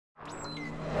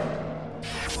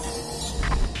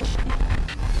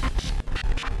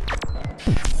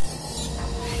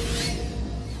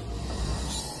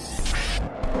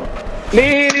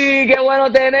Lili, qué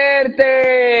bueno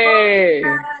tenerte.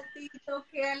 Hola, Tito,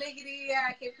 qué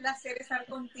alegría, qué placer estar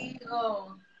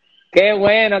contigo. Qué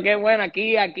bueno, qué bueno.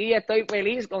 Aquí estoy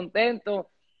feliz, contento.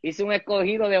 Hice un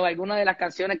escogido de algunas de las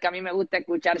canciones que a mí me gusta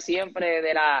escuchar siempre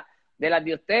de las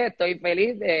de usted. Estoy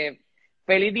feliz.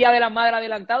 Feliz Día de la Madre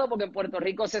adelantado porque en Puerto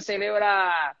Rico se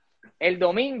celebra el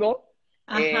domingo.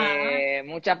 Ajá,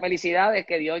 Muchas felicidades,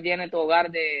 que Dios llene tu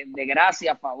hogar de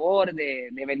gracia, favor,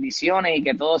 de bendiciones y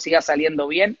que todo siga saliendo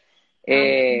bien. amén,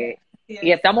 Eh, y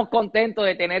gracias. estamos contentos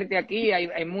de tenerte aquí.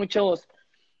 Hay muchos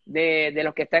de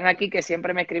los que están aquí que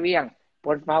siempre me escribían,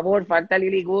 por favor, falta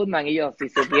Lily Goodman. Y yo, si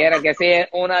supiera que esa es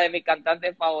una de mis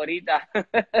cantantes favoritas.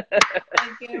 Ay,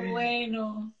 qué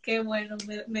bueno, qué bueno.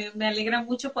 Me alegra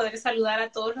mucho poder saludar a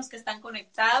todos los que están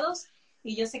conectados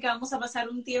y yo sé que vamos a pasar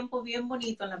un tiempo bien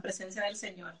bonito en la presencia del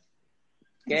Señor.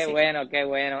 Qué Así que, bueno, qué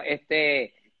bueno.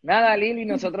 Nada, Lili,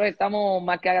 nosotros estamos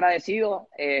más que agradecidos.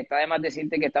 Está de más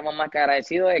decirte que estamos más que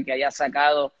agradecidos de que hayas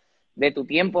sacado de tu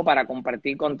tiempo para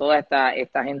compartir con toda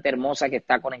esta gente hermosa que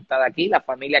está conectada aquí, la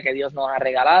familia que Dios nos ha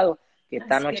regalado, que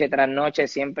está así es. noche tras noche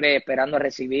siempre esperando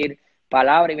recibir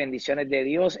palabra y bendiciones de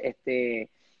Dios.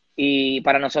 Y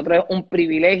para nosotros es un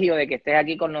privilegio de que estés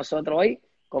aquí con nosotros hoy,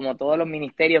 como todos los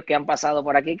ministerios que han pasado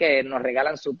por aquí, que nos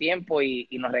regalan su tiempo y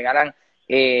nos regalan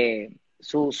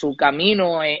su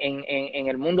camino en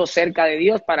el mundo cerca de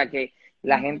Dios, para que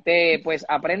la gente pues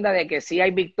aprenda de que sí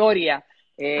hay victoria.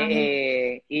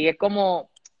 Amén. Y es como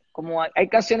hay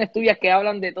canciones tuyas que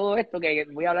hablan de todo esto, que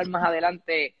voy a hablar más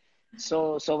adelante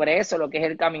sobre eso, lo que es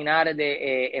el caminar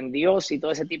en Dios y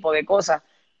todo ese tipo de cosas,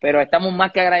 pero estamos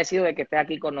más que agradecidos de que estés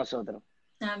aquí con nosotros.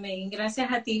 Amén. Gracias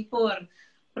a ti por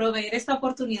proveer esta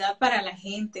oportunidad para la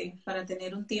gente, para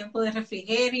tener un tiempo de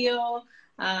refrigerio,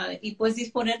 y pues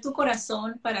disponer tu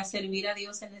corazón para servir a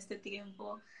Dios en este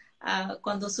tiempo.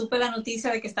 Cuando supe la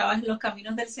noticia de que estabas en los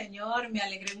caminos del Señor, me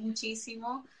alegré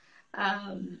muchísimo.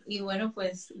 Y bueno,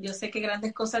 pues yo sé que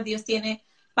grandes cosas Dios tiene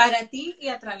para ti y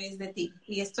a través de ti.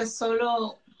 Y esto es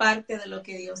solo parte de lo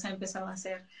que Dios ha empezado a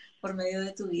hacer por medio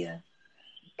de tu vida.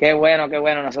 Qué bueno, qué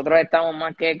bueno. Nosotros estamos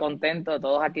más que contentos.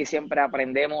 Todos aquí siempre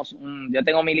aprendemos. Yo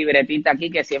tengo mi libretita aquí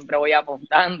que siempre voy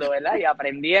apuntando, ¿verdad? Y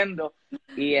aprendiendo.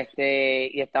 Y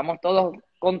estamos todos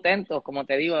contentos, como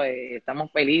te digo,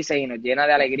 estamos felices y nos llena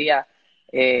de alegría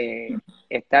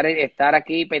estar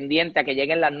aquí pendiente a que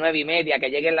lleguen las 9:30,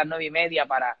 que lleguen las 9:30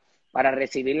 para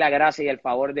recibir la gracia y el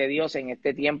favor de Dios en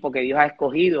este tiempo que Dios ha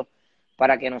escogido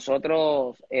para que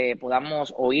nosotros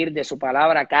podamos oír de su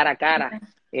palabra cara a cara.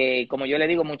 Como yo le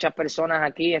digo, muchas personas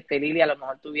aquí, Lili, a lo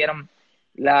mejor tuvieron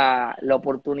la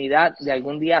oportunidad de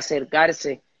algún día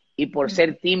acercarse y por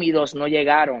ser tímidos no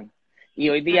llegaron. Y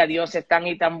hoy día Dios es tan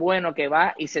y tan bueno que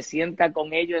va y se sienta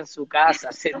con ellos en su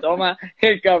casa, se toma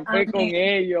el café con Amén.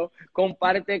 ellos,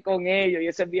 comparte con ellos y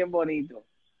eso es bien bonito.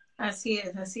 Así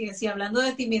es, así es. Y hablando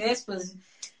de timidez, pues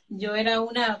yo era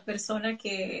una persona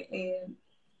que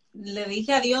le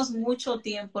dije a Dios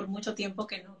por mucho tiempo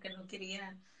que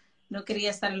no quería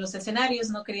estar en los escenarios,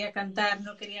 no quería cantar,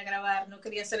 no quería grabar, no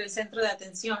quería ser el centro de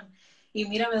atención. Y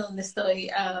mírame dónde estoy.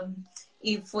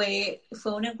 Y fue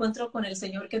un encuentro con el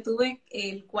Señor que tuve,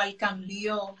 el cual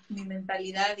cambió mi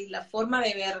mentalidad y la forma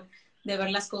de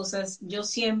ver las cosas. Yo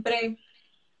siempre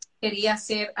quería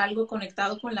hacer algo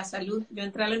conectado con la salud. Yo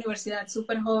entré a la universidad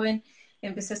súper joven,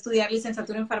 empecé a estudiar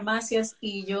licenciatura en farmacias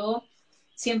y yo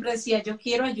siempre decía, yo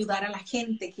quiero ayudar a la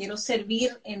gente, quiero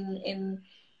servir en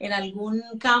algún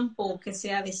campo que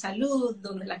sea de salud,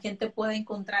 donde la gente pueda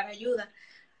encontrar ayuda.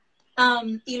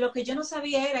 Y lo que yo no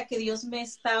sabía era que Dios me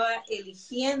estaba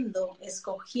eligiendo,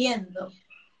 escogiendo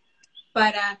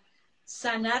para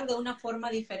sanar de una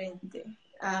forma diferente,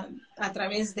 a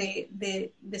través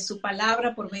de su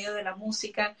palabra, por medio de la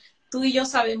música. Tú y yo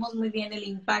sabemos muy bien el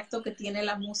impacto que tiene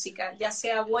la música, ya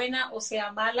sea buena o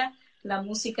sea mala, la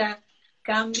música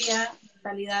cambia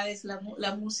mentalidades,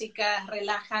 la música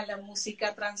relaja, la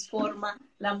música transforma,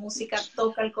 la música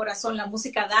toca el corazón, la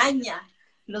música daña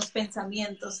los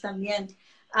pensamientos también.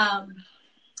 Um,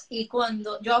 y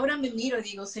cuando yo ahora me miro y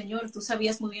digo, Señor, tú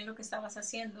sabías muy bien lo que estabas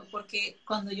haciendo, porque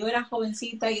cuando yo era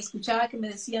jovencita y escuchaba que me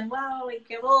decían, wow, y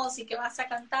qué voz, y que vas a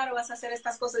cantar o vas a hacer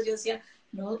estas cosas, yo decía,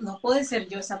 no, no puede ser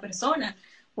yo esa persona,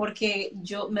 porque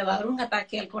yo me va a dar un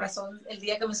ataque al corazón el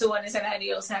día que me suba al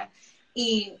escenario, o sea,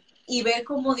 y ver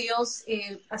cómo Dios,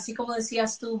 así como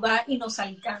decías tú, va y nos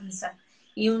alcanza.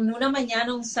 Y una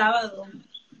mañana, un sábado,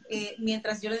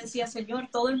 mientras yo le decía, Señor,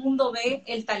 todo el mundo ve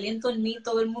el talento en mí,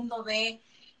 todo el mundo ve,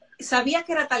 sabía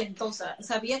que era talentosa,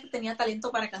 sabía que tenía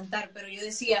talento para cantar, pero yo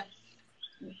decía,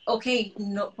 ok,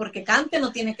 no, porque cante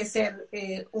no tiene que ser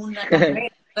una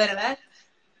carrera, ¿verdad?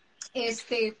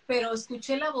 Pero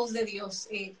escuché la voz de Dios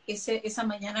esa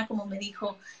mañana como me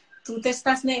dijo, tú te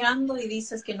estás negando y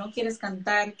dices que no quieres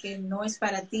cantar, que no es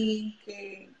para ti,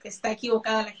 que está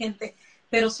equivocada la gente,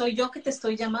 pero soy yo que te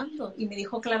estoy llamando. Y me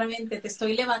dijo claramente,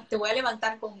 te voy a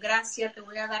levantar con gracia, te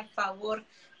voy a dar favor,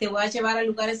 te voy a llevar a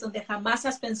lugares donde jamás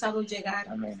has pensado llegar.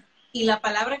 Amén. Y la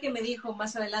palabra que me dijo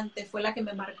más adelante fue la que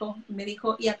me marcó. Me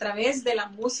dijo, y a través de la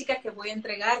música que voy a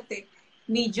entregarte,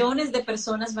 millones de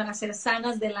personas van a ser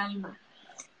sanas del alma.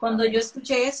 Cuando yo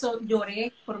escuché eso,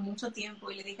 lloré por mucho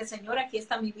tiempo y le dije, Señor, aquí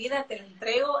está mi vida, te la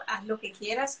entrego, haz lo que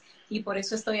quieras, y por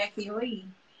eso estoy aquí hoy.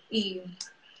 Y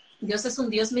Dios es un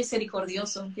Dios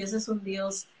misericordioso, Dios es un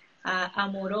Dios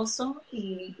amoroso,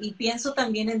 y pienso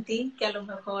también en ti, que a lo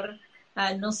mejor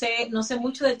no sé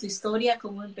mucho de tu historia,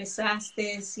 cómo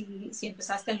empezaste, si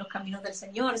empezaste en los caminos del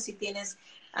Señor, si tienes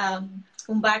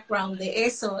un background de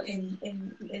eso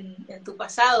en tu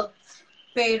pasado,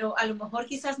 pero a lo mejor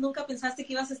quizás nunca pensaste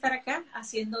que ibas a estar acá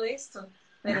haciendo esto,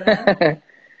 ¿verdad?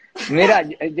 Mira,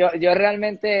 yo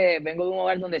realmente vengo de un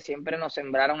hogar donde siempre nos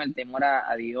sembraron el temor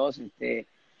a Dios.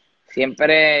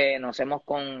 Siempre nos hemos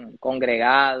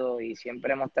congregado y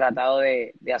siempre hemos tratado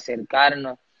de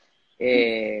acercarnos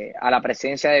a la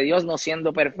presencia de Dios, no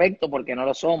siendo perfecto porque no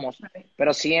lo somos,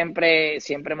 pero siempre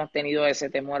hemos tenido ese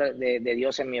temor de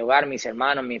Dios en mi hogar, mis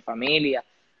hermanos, mi familia.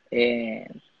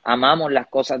 Amamos las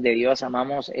cosas de Dios,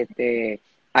 amamos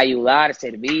ayudar,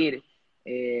 servir,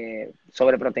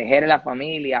 sobreproteger a la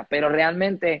familia, pero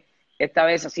realmente esta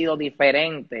vez ha sido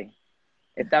diferente.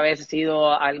 Esta vez ha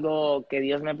sido algo que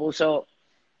Dios me puso.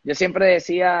 Yo siempre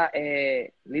decía,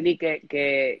 Lili,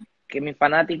 que mis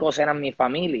fanáticos eran mi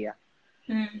familia.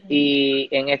 Y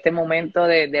en este momento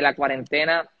de la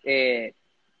cuarentena,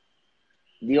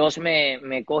 Dios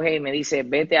me coge y me dice,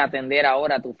 vete a atender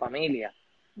ahora a tu familia.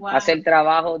 Wow. Haz el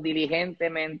trabajo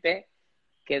diligentemente,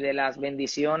 que de las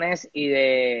bendiciones y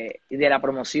de la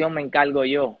promoción me encargo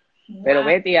yo. Wow. Pero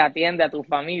vete y atiende a tu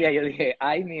familia. Yo dije,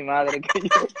 ay, mi madre, que yo...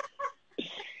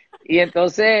 Y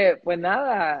entonces, pues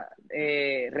nada,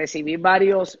 recibí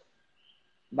varios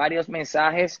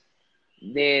mensajes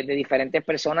de diferentes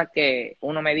personas que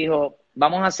uno me dijo,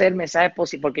 vamos a hacer mensajes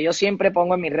positivos, porque yo siempre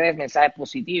pongo en mis redes mensajes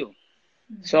positivos.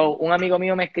 So, un amigo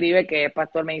mío me escribe que es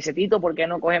pastor, me dice, Tito, ¿por qué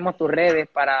no cogemos tus redes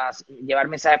para llevar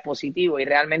mensajes positivos? Y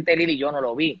realmente, Lili, yo no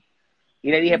lo vi.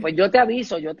 Y le dije, pues yo te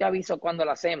aviso cuando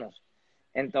lo hacemos.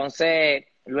 Entonces,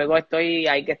 luego estoy,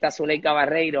 ahí que está Zuleika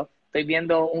Barreiro, estoy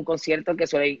viendo un concierto que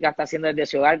Zuleika está haciendo desde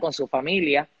su hogar con su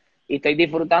familia, y estoy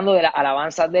disfrutando de las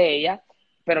alabanzas de ella,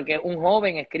 pero que un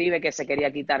joven escribe que se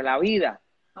quería quitar la vida.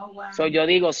 Oh, wow. So, yo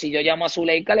digo, si yo llamo a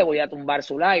Zuleika, le voy a tumbar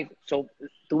su live. So,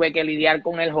 tuve que lidiar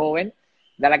con el joven.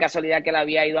 Da la casualidad que él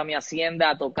había ido a mi hacienda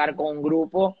a tocar con un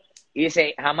grupo, y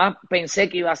dice, jamás pensé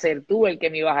que iba a ser tú el que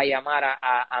me ibas a llamar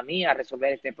a mí a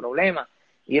resolver este problema.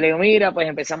 Y yo le digo, mira, pues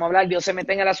empezamos a hablar, Dios se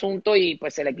mete en el asunto y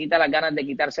pues se le quita las ganas de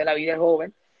quitarse la vida al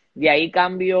joven. De ahí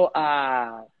cambio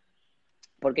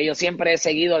porque yo siempre he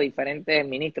seguido a diferentes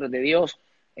ministros de Dios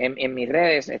en mis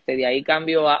redes, de ahí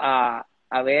cambio a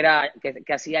ver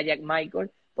qué hacía Jack Michael,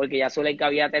 porque ya Zuleika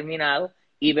había terminado,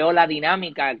 y veo la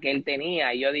dinámica que él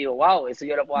tenía, y yo digo, wow, eso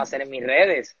yo lo puedo hacer en mis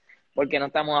redes, porque no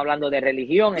estamos hablando de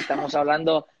religión, estamos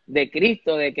hablando de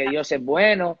Cristo, de que Dios es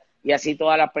bueno, y así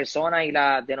todas las personas y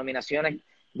las denominaciones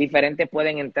diferentes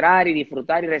pueden entrar y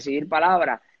disfrutar y recibir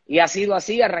palabras. Y ha sido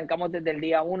así, arrancamos desde el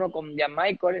día 1 con Jack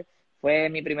Michael, fue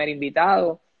mi primer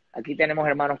invitado. Aquí tenemos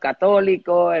hermanos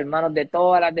católicos, hermanos de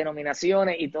todas las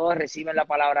denominaciones, y todos reciben la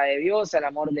palabra de Dios, el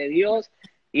amor de Dios,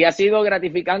 y ha sido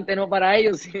gratificante no para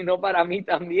ellos, sino para mí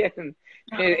también.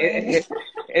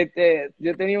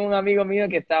 Yo tenía un amigo mío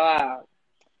que estaba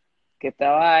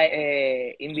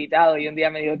invitado, y un día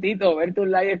me dijo, Tito, ver tus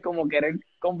lives es como querer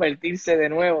convertirse de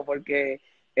nuevo, porque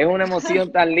es una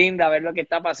emoción tan linda ver lo que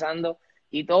está pasando,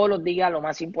 y todos los días lo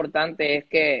más importante es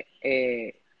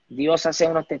que Dios hace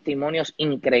unos testimonios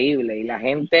increíbles, y la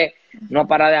gente no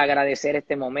para de agradecer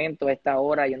este momento, esta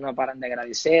hora, ellos no paran de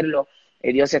agradecerlo.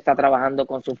 Dios está trabajando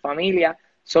con su familia.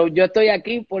 So, yo estoy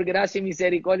aquí por gracia y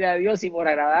misericordia de Dios, y por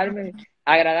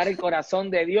agradar el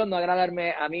corazón de Dios, no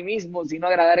agradarme a mí mismo, sino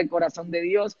agradar el corazón de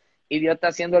Dios, y Dios está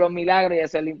haciendo los milagros, y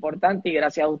eso es lo importante, y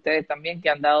gracias a ustedes también que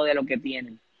han dado de lo que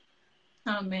tienen.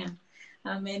 Amén,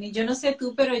 amén. Y yo no sé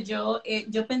tú, pero yo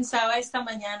pensaba esta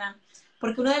mañana,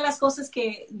 porque una de las cosas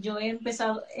que yo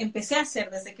empecé a hacer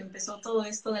desde que empezó todo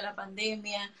esto de la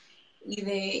pandemia y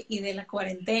de la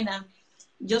cuarentena,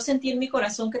 yo sentí en mi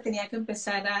corazón que tenía que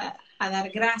empezar a dar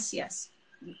gracias.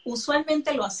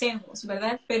 Usualmente lo hacemos,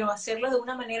 ¿verdad? Pero hacerlo de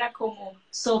una manera como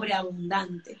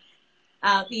sobreabundante.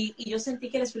 Y yo sentí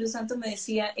que el Espíritu Santo me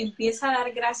decía, empieza a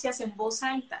dar gracias en voz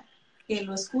alta. que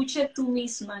lo escuche tú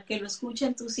misma, que lo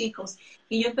escuchen tus hijos.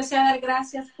 Y yo empecé a dar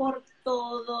gracias por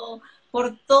todo,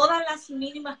 por todas las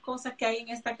mínimas cosas que hay en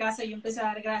esta casa. Yo empecé a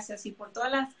dar gracias y por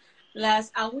todas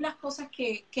aún las cosas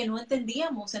que no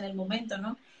entendíamos en el momento,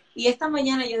 ¿no? Y esta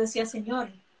mañana yo decía, Señor,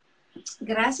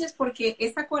 gracias porque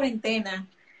esta cuarentena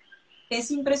es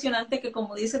impresionante, que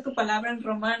como dice tu palabra en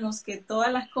Romanos, que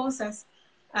todas las cosas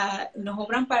nos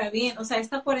obran para bien. O sea,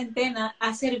 esta cuarentena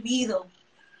ha servido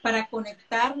para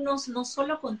conectarnos no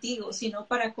solo contigo, sino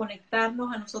para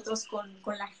conectarnos a nosotros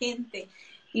con la gente,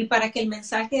 y para que el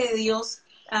mensaje de Dios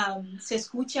se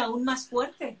escuche aún más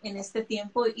fuerte en este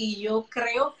tiempo. Y yo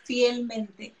creo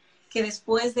fielmente que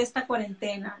después de esta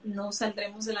cuarentena no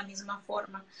saldremos de la misma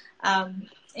forma.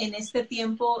 En este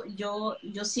tiempo yo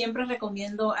siempre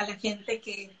recomiendo a la gente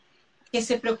que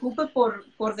se preocupe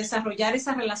por desarrollar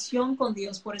esa relación con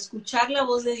Dios, por escuchar la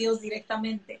voz de Dios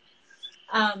directamente.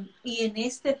 Y en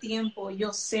este tiempo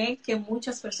yo sé que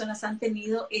muchas personas han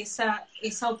tenido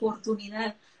esa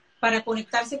oportunidad para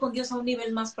conectarse con Dios a un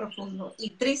nivel más profundo.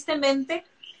 Y tristemente,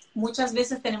 muchas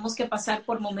veces tenemos que pasar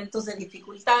por momentos de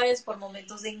dificultades, por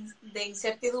momentos de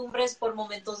incertidumbres, por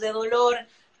momentos de dolor,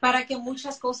 para que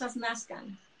muchas cosas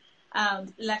nazcan.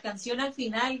 La canción al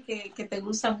final que te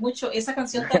gusta mucho, esa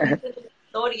canción también tiene una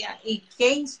historia. ¿Y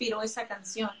qué inspiró esa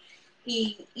canción?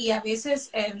 Y a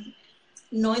veces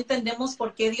no entendemos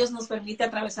por qué Dios nos permite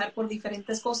atravesar por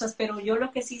diferentes cosas, pero yo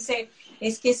lo que sí sé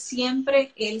es que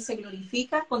siempre Él se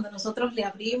glorifica cuando nosotros le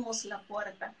abrimos la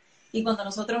puerta y cuando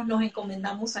nosotros nos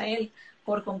encomendamos a Él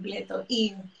por completo.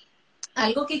 Y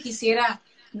algo que quisiera,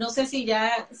 no sé si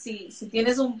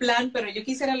tienes un plan, pero yo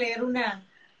quisiera leer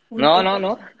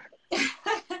No.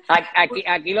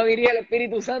 Aquí lo diría el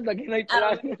Espíritu Santo, aquí no hay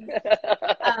plan.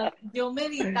 Yo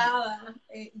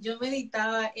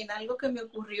meditaba en algo que me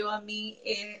ocurrió a mí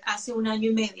hace 1 año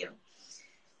y medio.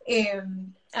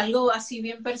 Algo así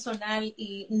bien personal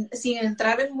y sin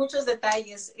entrar en muchos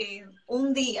detalles.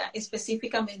 Un día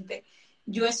específicamente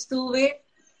yo estuve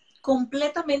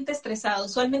completamente estresada.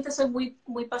 Usualmente soy muy,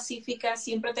 muy pacífica,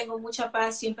 siempre tengo mucha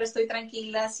paz, siempre estoy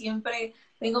tranquila, siempre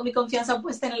tengo mi confianza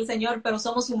puesta en el Señor, pero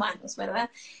somos humanos, ¿verdad?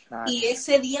 Claro. Y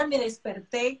ese día me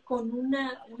desperté con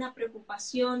una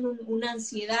preocupación, una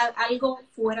ansiedad, algo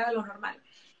fuera de lo normal.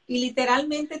 Y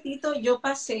literalmente, Tito, yo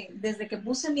pasé desde que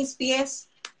puse mis pies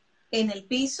en el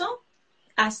piso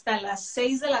hasta las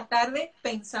 6 de la tarde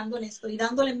pensando en esto y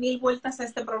dándole 1000 vueltas a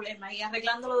este problema y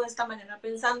arreglándolo de esta manera,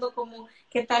 pensando como,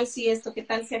 ¿qué tal si esto? ¿Qué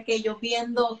tal si aquello?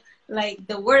 Viendo, like,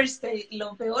 the worst,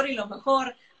 lo peor y lo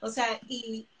mejor. O sea,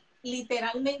 y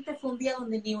literalmente fue un día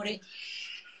donde ni oré.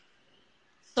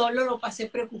 Solo lo pasé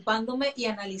preocupándome y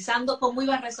analizando cómo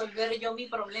iba a resolver yo mi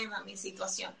problema, mi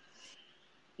situación.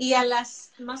 Y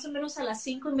más o menos a las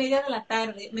 5:30 de la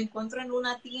tarde me encuentro en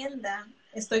una tienda,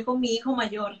 estoy con mi hijo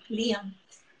mayor, Liam,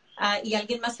 y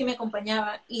alguien más que me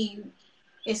acompañaba, y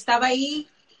estaba ahí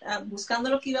buscando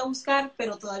lo que iba a buscar,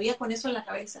 pero todavía con eso en la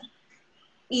cabeza.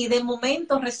 Y de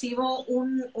momento recibo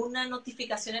una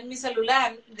notificación en mi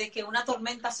celular de que una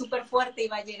tormenta súper fuerte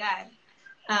iba a llegar.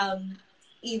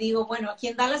 Y digo, bueno, aquí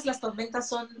en Dallas las tormentas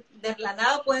son, de la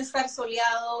nada puede estar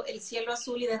soleado, el cielo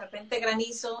azul y de repente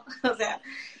granizo. O sea,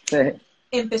 sí.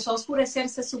 Empezó a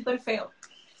oscurecerse súper feo.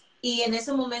 Y en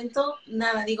ese momento,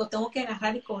 nada, digo, tengo que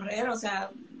agarrar y correr, o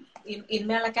sea,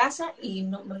 irme a la casa, y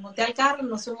me monté al carro,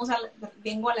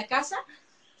 vengo a la casa,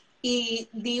 y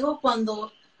digo,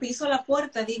 cuando piso la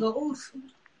puerta, digo, uff,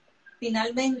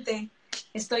 finalmente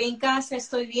estoy en casa,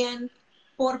 estoy bien.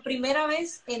 Por primera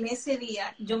vez en ese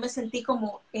día yo me sentí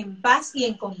como en paz y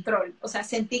en control. O sea,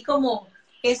 sentí como,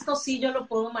 esto sí yo lo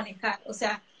puedo manejar. O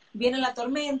sea, viene la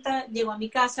tormenta, llego a mi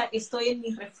casa, estoy en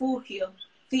mi refugio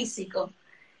físico.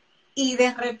 Y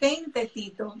de repente,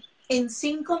 Tito, en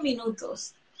 5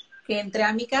 minutos que entré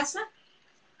a mi casa,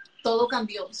 todo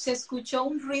cambió. Se escuchó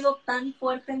un ruido tan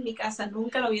fuerte en mi casa,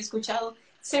 nunca lo había escuchado.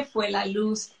 Se fue la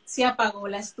luz, se apagó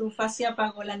la estufa, se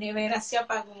apagó la nevera, se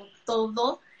apagó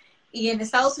todo. Y en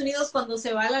Estados Unidos, cuando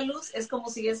se va la luz, es como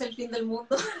si es el fin del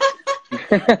mundo.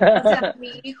 O sea, mi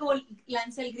hijo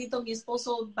lanza el grito, mi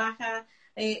esposo baja,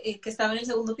 que estaba en el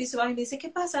segundo piso, baja y me dice, ¿qué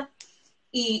pasa?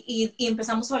 Y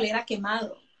empezamos a oler a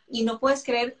quemado. Y no puedes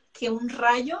creer que un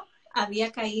rayo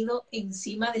había caído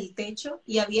encima del techo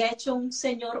y había hecho un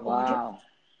señor hoyo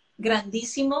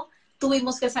grandísimo.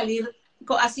 Tuvimos que salir,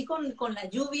 así con la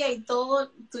lluvia y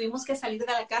todo, tuvimos que salir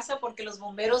de la casa porque los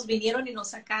bomberos vinieron y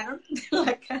nos sacaron de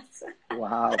la casa.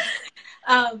 Wow.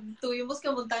 Tuvimos que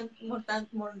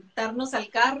montarnos al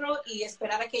carro y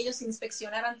esperar a que ellos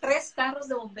inspeccionaran. 3 carros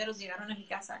de bomberos llegaron a mi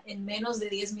casa en menos de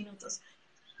 10 minutos.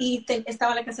 Y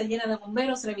estaba la casa llena de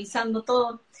bomberos revisando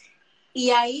todo.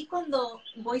 Y ahí cuando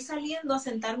voy saliendo a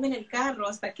sentarme en el carro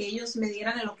hasta que ellos me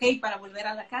dieran el ok para volver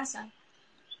a la casa,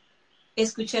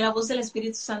 escuché la voz del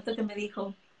Espíritu Santo que me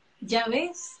dijo, ya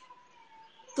ves,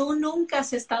 tú nunca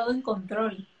has estado en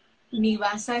control, ni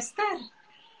vas a estar.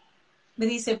 Me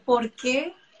dice, ¿por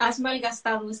qué has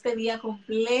malgastado este día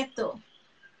completo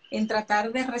en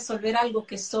tratar de resolver algo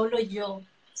que solo yo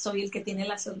soy el que tiene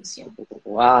la solución?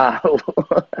 Wow.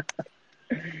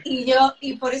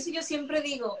 Y por eso yo siempre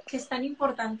digo que es tan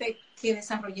importante que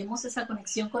desarrollemos esa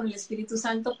conexión con el Espíritu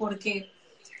Santo, porque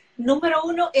número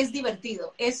uno, es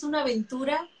divertido, es una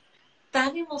aventura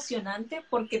tan emocionante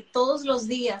porque todos los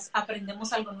días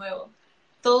aprendemos algo nuevo.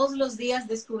 Todos los días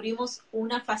descubrimos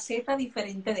una faceta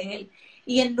diferente de Él.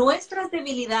 Y en nuestras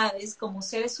debilidades como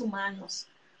seres humanos,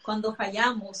 cuando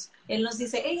fallamos, Él nos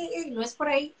dice, hey, no es por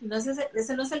ahí, no es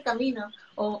ese no es el camino,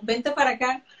 o vente para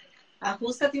acá,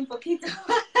 ajustate un poquito.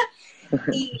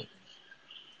 Y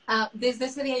desde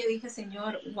ese día yo dije,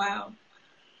 Señor, wow,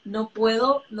 no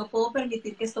puedo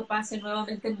permitir que esto pase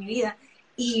nuevamente en mi vida.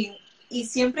 Y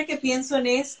siempre que pienso en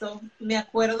esto, me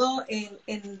acuerdo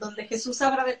en donde Jesús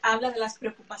habla de las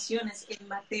preocupaciones en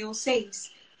Mateo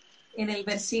 6, en el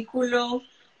versículo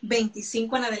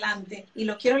 25 en adelante, y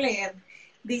lo quiero leer.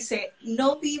 Dice,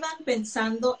 no vivan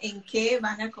pensando en qué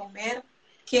van a comer,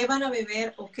 qué van a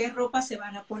beber o qué ropa se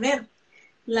van a poner.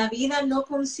 La vida no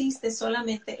consiste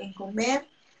solamente en comer,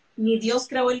 ni Dios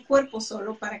creó el cuerpo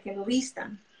solo para que lo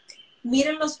vistan.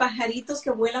 Miren los pajaritos que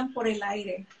vuelan por el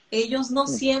aire. Ellos no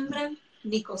siembran,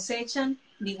 ni cosechan,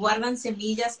 ni guardan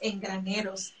semillas en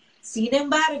graneros. Sin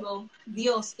embargo,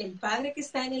 Dios, el Padre que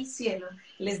está en el cielo,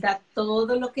 les da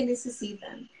todo lo que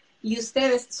necesitan. Y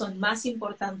ustedes son más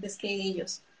importantes que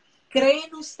ellos.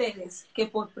 ¿Creen ustedes que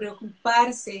por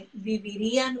preocuparse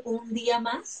vivirían un día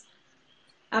más?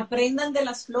 Aprendan de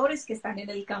las flores que están en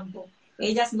el campo.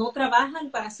 Ellas no trabajan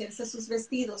para hacerse sus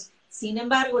vestidos. Sin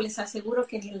embargo, les aseguro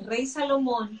que ni el rey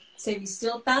Salomón se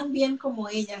vistió tan bien como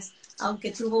ellas,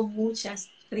 aunque tuvo muchas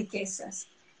riquezas.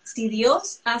 Si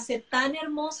Dios hace tan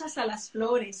hermosas a las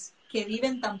flores que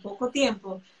viven tan poco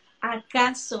tiempo,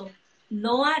 ¿acaso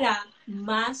no hará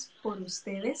más por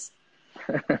ustedes?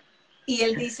 Y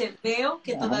él dice, veo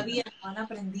que todavía no han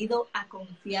aprendido a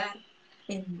confiar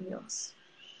en Dios.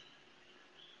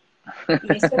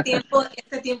 Y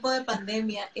este tiempo de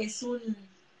pandemia es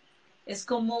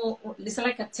como, it's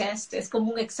like a test, es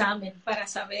como un examen para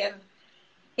saber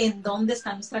en dónde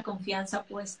está nuestra confianza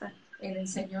puesta en el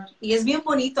Señor. Y es bien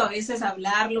bonito a veces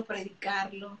hablarlo,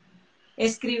 predicarlo,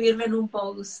 escribirlo en un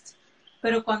post,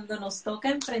 pero cuando nos toca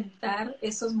enfrentar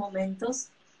esos momentos,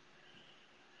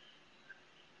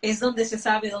 es donde se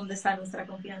sabe dónde está nuestra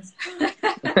confianza.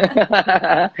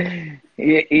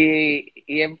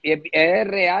 Es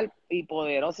real y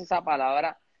poderosa esa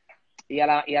palabra, y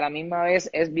a la misma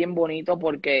vez es bien bonito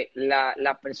porque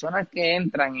las personas que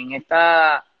entran en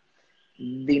esta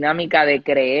dinámica de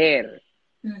creer,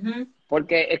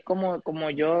 porque es como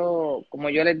yo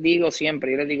les digo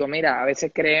siempre, yo les digo, mira, a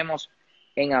veces creemos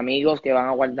en amigos que van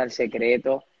a guardar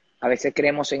secretos, a veces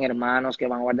creemos en hermanos que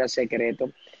van a guardar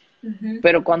secretos,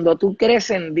 pero cuando tú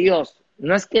crees en Dios,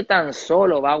 no es que tan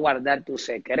solo va a guardar tu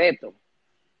secreto,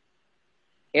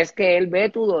 es que Él ve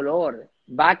tu dolor,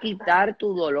 va a quitar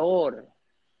tu dolor,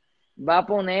 va a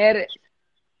poner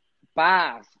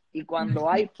paz, y cuando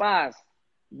hay paz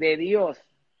de Dios,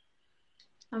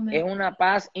 Amén. es una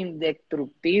paz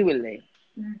indestructible.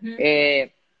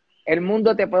 El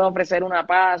mundo te puede ofrecer una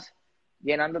paz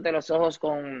llenándote los ojos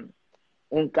con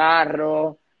un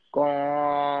carro,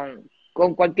 con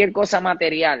cualquier cosa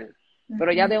material.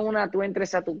 Pero ya de una tú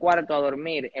entres a tu cuarto a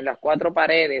dormir en las cuatro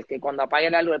paredes, que cuando apague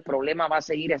la luz el problema va a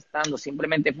seguir estando,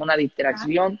 simplemente fue una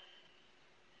distracción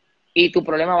y tu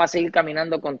problema va a seguir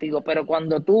caminando contigo. Pero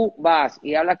cuando tú vas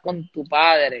y hablas con tu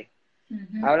Padre,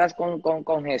 hablas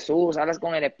con Jesús, hablas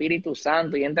con el Espíritu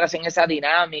Santo y entras en esa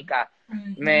dinámica.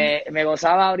 Me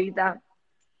gozaba ahorita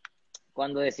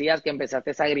cuando decías que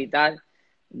empezaste a gritar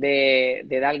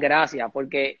de dar gracias,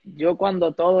 porque yo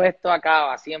cuando todo esto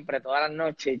acaba, siempre, todas las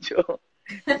noches,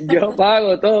 yo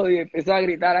pago todo y empiezo a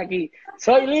gritar aquí,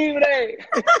 ¡soy libre!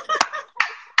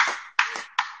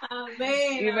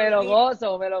 Amén, Y me lo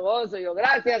gozo, yo,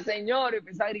 gracias Señor, y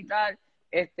empiezo a gritar,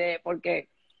 porque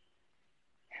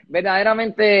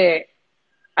verdaderamente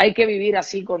hay que vivir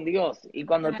así con Dios, y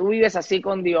cuando tú vives así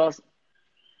con Dios,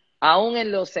 aún en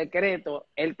los secretos,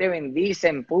 Él te bendice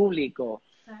en público.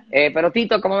 Pero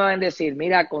Tito, ¿cómo me van a decir?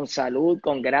 Mira, con salud,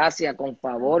 con gracia, con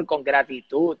favor, con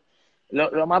gratitud.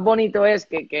 Lo más bonito es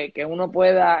que uno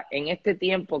pueda, en este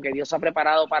tiempo que Dios ha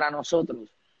preparado para nosotros,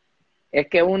 es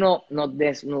que uno nos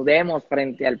desnudemos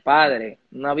frente al Padre,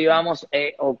 no vivamos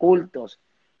ocultos,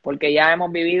 porque ya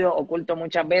hemos vivido oculto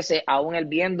muchas veces, aún Él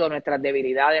viendo nuestras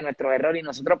debilidades, nuestros errores, y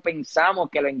nosotros pensamos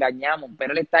que lo engañamos,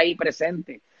 pero Él está ahí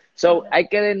presente. So, hay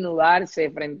que desnudarse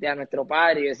frente a nuestro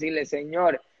Padre y decirle,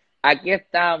 Señor, aquí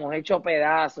estamos, hechos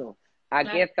pedazos,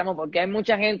 aquí Claro. estamos, porque hay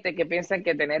mucha gente que piensa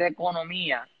que tener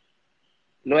economía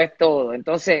lo es todo.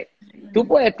 Entonces, tú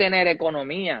puedes tener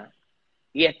economía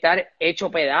y estar hecho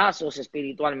pedazos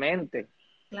espiritualmente,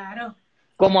 Claro.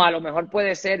 como a lo mejor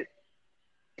puede ser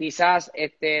quizás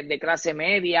de clase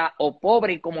media o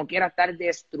pobre y como quiera estar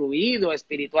destruido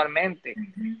espiritualmente.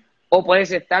 O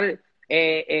puedes estar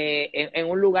en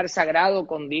un lugar sagrado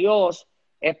con Dios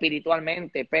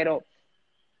espiritualmente, pero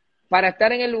para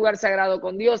estar en el lugar sagrado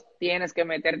con Dios tienes que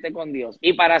meterte con Dios.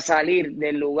 Y para salir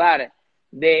del lugar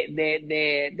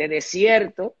de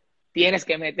desierto tienes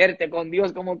que meterte con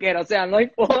Dios como quiera. O sea, no hay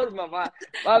forma,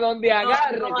 para donde No,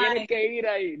 agarre no tienes hay. que ir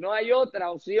ahí. No hay otra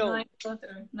No hay opción.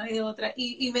 otra, no hay otra.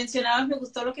 Y mencionabas, me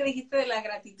gustó lo que dijiste de la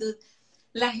gratitud.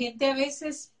 La gente a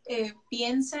veces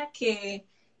piensa que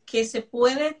se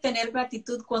puede tener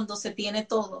gratitud cuando se tiene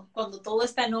todo, cuando todo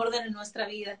está en orden en nuestra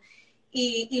vida.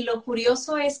 Y lo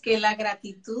curioso es que la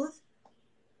gratitud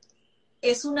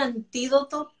es un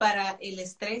antídoto para el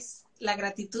estrés. La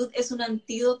gratitud es un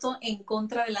antídoto en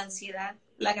contra de la ansiedad.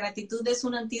 La gratitud es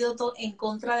un antídoto en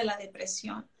contra de la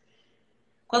depresión.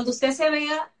 Cuando usted se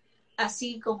vea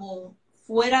así como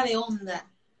fuera de onda,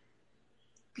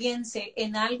 piense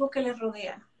en algo que le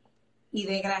rodea y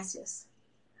dé gracias.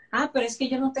 Ah, pero es que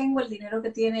yo no tengo el dinero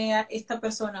que tiene esta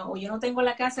persona, o yo no tengo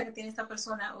la casa que tiene esta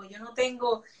persona, o yo no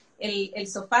tengo el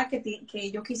sofá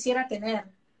que yo quisiera tener.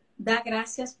 Da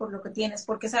gracias por lo que tienes,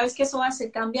 porque sabes que eso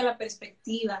hace, cambia la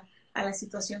perspectiva a la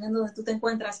situación en donde tú te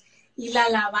encuentras. Y la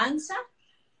alabanza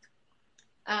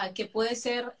que puede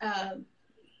ser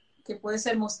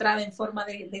mostrada en forma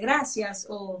de gracias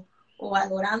o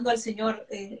adorando al Señor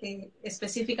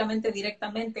específicamente,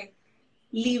 directamente,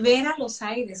 libera los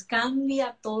aires,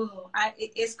 cambia todo.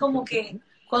 Es como que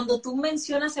cuando tú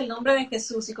mencionas el nombre de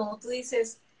Jesús y como tú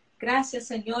dices, gracias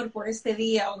Señor por este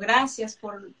día o gracias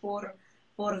por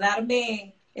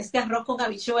darme este arroz con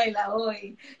habichuela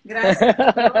hoy, gracias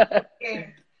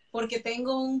Señor porque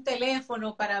tengo un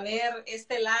teléfono para ver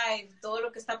este live, todo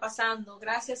lo que está pasando.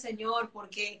 Gracias, Señor,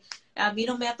 porque a mí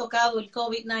no me ha tocado el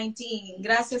COVID-19.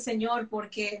 Gracias, Señor,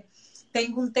 porque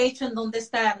tengo un techo en donde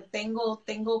estar, tengo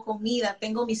comida,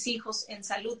 tengo mis hijos en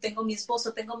salud, tengo mi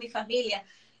esposo, tengo mi familia.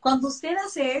 Cuando usted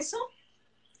hace eso,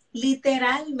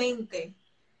 literalmente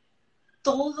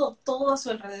todo a su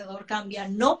alrededor cambia.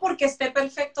 No porque esté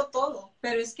perfecto todo,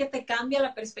 pero es que te cambia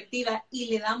la perspectiva y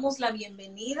le damos la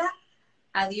bienvenida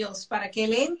a Dios para que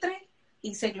Él entre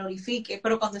y se glorifique.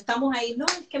 Pero cuando estamos ahí, no,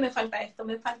 es que me falta esto,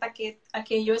 me falta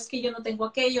aquello, es que yo no tengo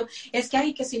aquello, es que,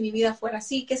 ay, que si mi vida fuera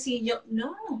así, que si yo,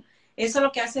 no. Eso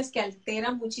lo que hace es que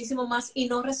altera muchísimo más y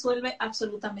no resuelve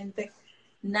absolutamente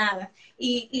nada.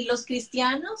 Y los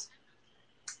cristianos,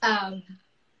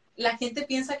 la gente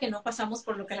piensa que no pasamos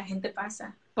por lo que la gente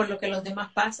pasa, por lo que los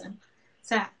demás pasan. O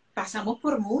sea, pasamos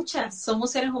por muchas,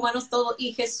 somos seres humanos todos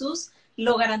y Jesús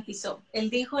lo garantizó. Él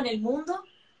dijo, en el mundo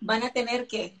van a tener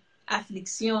que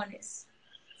aflicciones.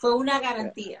 Fue una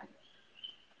garantía.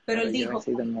 Pero él Pero yo dijo,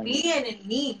 necesito el mundo. confíen en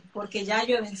mí porque ya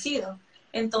yo he vencido.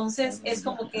 Entonces es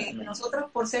como que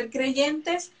nosotros por ser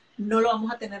creyentes no lo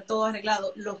vamos a tener todo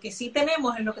arreglado. Lo que sí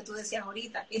tenemos es lo que tú decías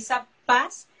ahorita, esa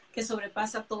paz que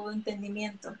sobrepasa todo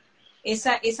entendimiento.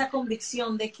 Esa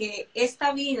convicción de que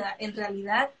esta vida en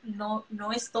realidad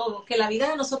no es todo, que la vida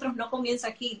de nosotros no comienza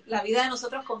aquí, la vida de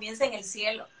nosotros comienza en el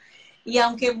cielo. Y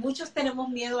aunque muchos tenemos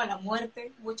miedo a la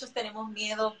muerte, muchos tenemos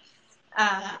miedo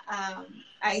a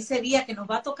ese día que nos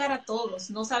va a tocar a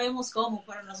todos, no sabemos cómo,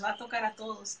 pero nos va a tocar a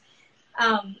todos.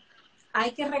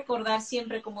 Hay que recordar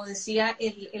siempre, como decía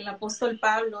el apóstol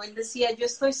Pablo, él decía, yo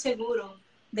estoy seguro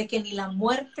de que ni la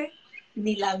muerte,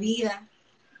 ni la vida,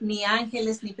 ni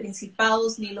ángeles, ni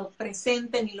principados, ni lo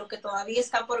presente, ni lo que todavía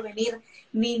está por venir,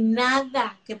 ni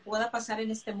nada que pueda pasar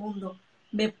en este mundo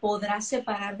me podrá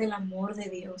separar del amor de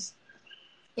Dios.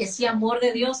 Ese amor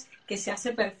de Dios que se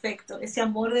hace perfecto, ese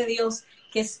amor de Dios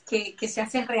que se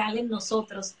hace real en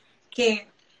nosotros, que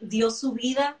dio su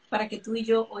vida para que tú y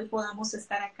yo hoy podamos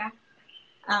estar acá.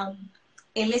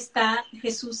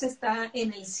 Jesús está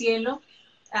en el cielo,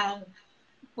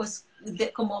 pues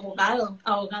como abogado,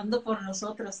 abogando por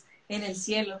nosotros en el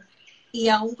cielo. Y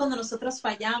aun cuando nosotros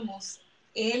fallamos,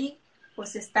 Él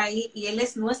pues está ahí y Él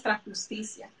es nuestra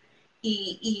justicia.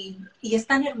 Y es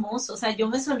tan hermoso. O sea, yo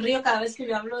me sonrío cada vez que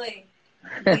yo hablo de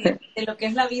lo que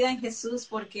es la vida en Jesús,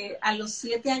 porque a los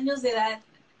 7 años de edad,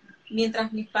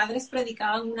 mientras mis padres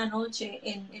predicaban una noche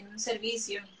en un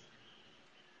servicio,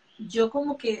 yo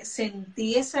como que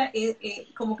sentí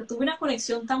como que tuve una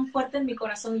conexión tan fuerte en mi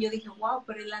corazón, y yo dije, wow,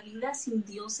 pero la vida sin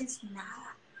Dios es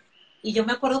nada. Y yo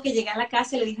me acuerdo que llegué a la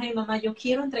casa y le dije a mi mamá, yo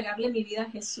quiero entregarle mi vida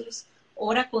a Jesús,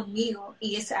 ora conmigo.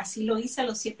 Y así lo hice a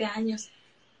los 7 años.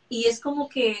 Y es como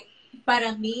que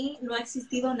para mí no ha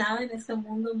existido nada en este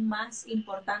mundo más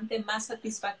importante, más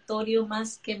satisfactorio,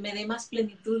 más que me dé más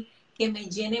plenitud, que me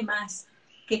llene más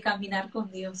que caminar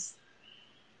con Dios.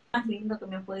 Más lindo que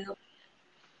me ha podido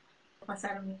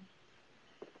pasar a mí.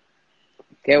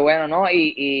 Qué bueno, ¿no?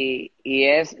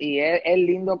 Es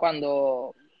lindo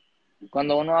cuando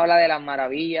uno habla de las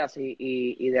maravillas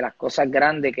y de las cosas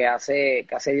grandes que hace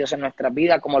Dios en nuestras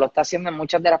vidas, como lo está haciendo en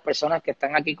muchas de las personas que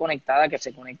están aquí conectadas, que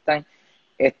se conectan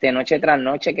noche tras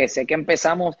noche, que sé que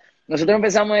nosotros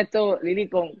empezamos esto, Lili,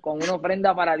 con una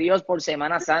ofrenda para Dios por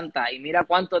Semana Santa, y mira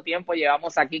cuánto tiempo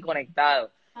llevamos aquí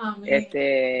conectados. Amén.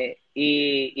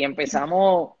 Y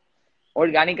empezamos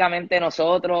orgánicamente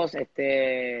nosotros,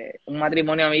 un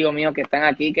matrimonio amigo mío que están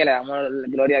aquí, que le damos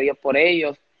gloria a Dios por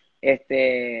ellos,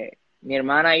 mi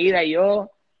hermana Ida y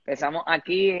yo empezamos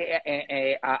aquí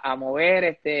a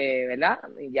mover, ¿verdad?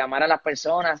 Y llamar a las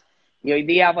personas. Y hoy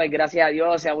día, pues gracias a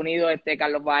Dios, se ha unido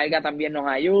Carlos Baega, también nos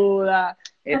ayuda,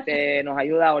 nos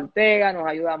ayuda Ortega, nos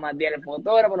ayuda Matiel, el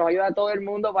fotógrafo, nos ayuda a todo el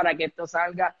mundo para que esto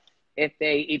salga.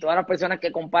 Y todas las personas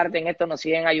que comparten esto nos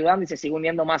siguen ayudando y se sigue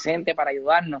uniendo más gente para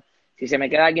ayudarnos. Si se me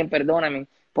queda alguien, perdóname,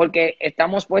 porque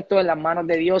estamos puestos en las manos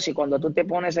de Dios, y cuando tú te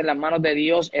pones en las manos de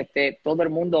Dios, todo el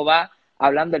mundo va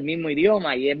hablando el mismo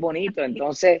idioma y es bonito.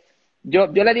 Entonces, yo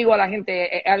le digo a la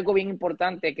gente, es algo bien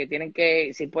importante que tienen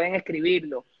que, si pueden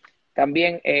escribirlo,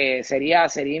 también sería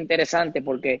interesante,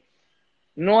 porque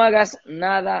no hagas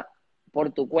nada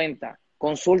por tu cuenta,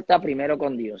 consulta primero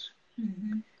con Dios,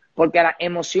 porque las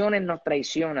emociones nos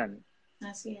traicionan.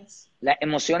 Así es. Las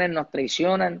emociones nos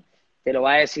traicionan, te lo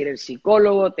va a decir el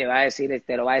psicólogo, te lo va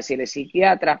a decir el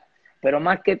psiquiatra, pero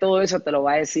más que todo eso te lo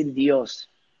va a decir Dios.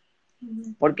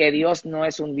 Porque Dios no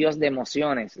es un Dios de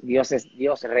emociones, Dios es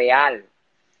Dios real.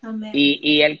 Amén.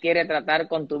 Y Él quiere tratar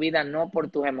con tu vida no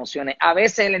por tus emociones. A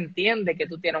veces Él entiende que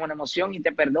tú tienes una emoción y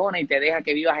te perdona y te deja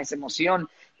que vivas esa emoción,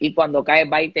 y cuando caes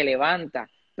va y te levanta.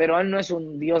 Pero Él no es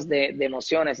un Dios de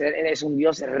emociones, Él es un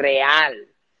Dios real,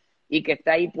 y que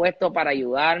está ahí puesto para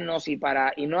ayudarnos y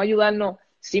no ayudarnos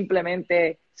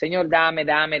simplemente, Señor, dame,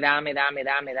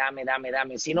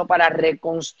 sino para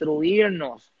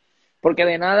reconstruirnos. Porque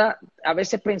de nada, a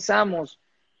veces pensamos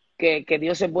que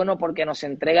Dios es bueno porque nos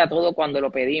entrega todo cuando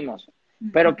lo pedimos.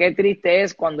 Pero qué triste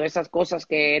es cuando esas cosas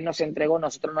que Él nos entregó,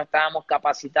 nosotros no estábamos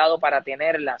capacitados para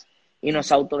tenerlas y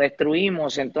nos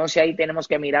autodestruimos. Entonces ahí tenemos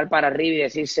que mirar para arriba y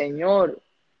decir, Señor,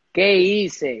 ¿qué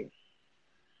hice?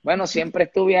 Bueno, siempre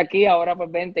estuve aquí, ahora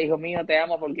pues vente, hijo mío, te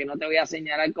amo, porque no te voy a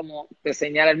señalar como te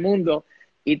señala el mundo,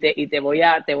 y te voy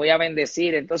a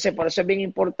bendecir. Entonces, por eso es bien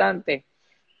importante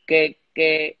que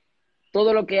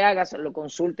todo lo que hagas lo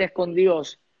consultes con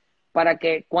Dios, para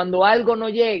que cuando algo no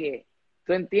llegue,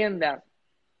 tú entiendas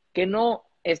que no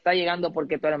está llegando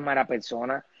porque tú eres mala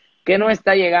persona, que no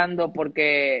está llegando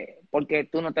porque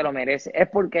tú no te lo mereces, es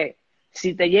porque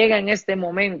si te llega en este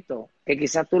momento, que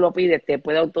quizás tú lo pides, te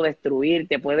puede autodestruir,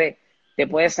 te puede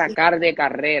sacar de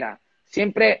carrera.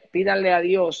 Siempre pídanle a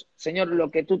Dios, Señor,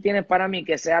 lo que tú tienes para mí,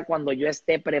 que sea cuando yo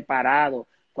esté preparado,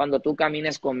 cuando tú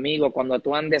camines conmigo, cuando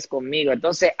tú andes conmigo.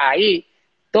 Entonces ahí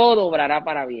todo obrará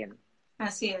para bien.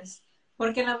 Así es,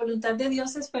 porque la voluntad de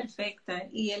Dios es perfecta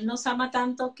y Él nos ama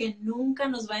tanto que nunca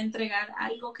nos va a entregar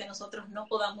algo que nosotros no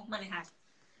podamos manejar.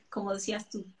 Como decías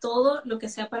tú, todo lo que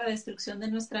sea para destrucción de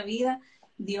nuestra vida,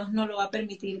 Dios no lo va a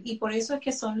permitir. Y por eso es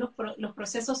que los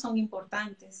procesos son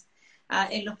importantes.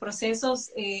 En los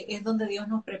procesos es donde Dios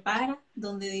nos prepara,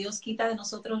 donde Dios quita de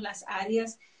nosotros las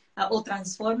áreas o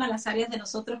transforma las áreas de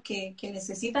nosotros que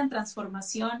necesitan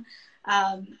transformación,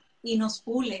 y nos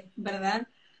pule, ¿verdad?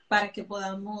 Para que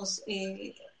podamos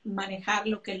manejar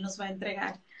lo que Él nos va a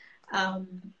entregar.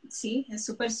 Sí, es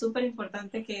súper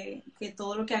importante que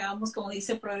todo lo que hagamos, como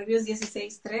dice Proverbios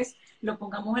 16:3, lo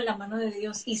pongamos en la mano de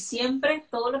Dios. Y siempre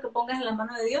todo lo que pongas en la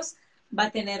mano de Dios va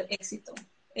a tener éxito.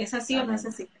 ¿Es así o no es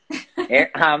así?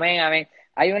 Amén, amén.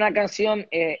 Hay una canción,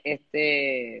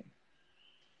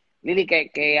 Lili,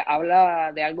 que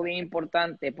habla de algo bien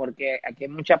importante, porque aquí hay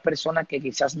muchas personas que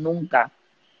quizás nunca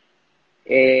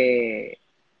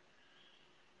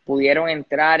pudieron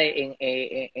entrar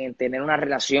en tener una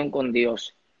relación con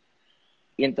Dios.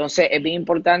 Y entonces es bien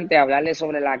importante hablarles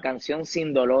sobre la canción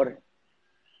Sin Dolor,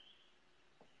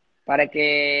 para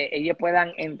que ellos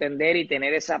puedan entender y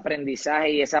tener ese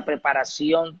aprendizaje y esa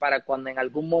preparación para cuando en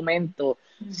algún momento,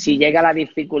 si llega la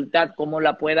dificultad, cómo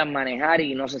la puedan manejar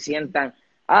y no se sientan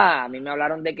a mí me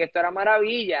hablaron de que esto era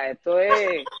maravilla, esto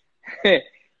es,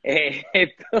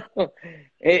 esto,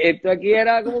 esto aquí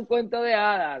era como un cuento de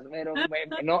hadas, pero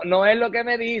no es lo que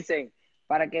me dicen,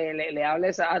 para que le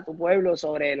hables a tu pueblo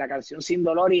sobre la canción Sin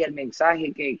Dolor y el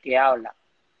mensaje que habla.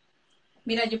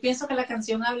 Mira, yo pienso que la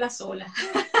canción habla sola.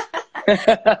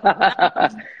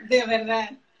 De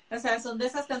verdad. O sea, son de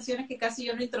esas canciones que casi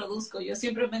yo no introduzco, yo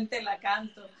simplemente la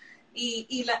canto.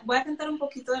 Voy a cantar un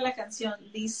poquito de la canción.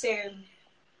 Dice,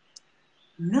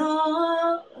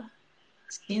 no,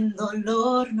 sin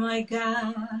dolor no hay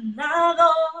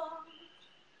ganado,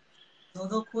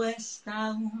 todo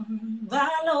cuesta un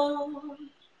valor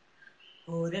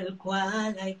por el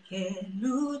cual hay que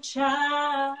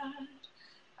luchar,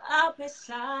 a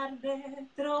pesar de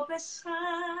tropezar.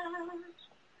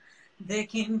 ¿De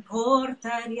qué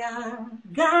importaría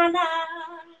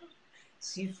ganar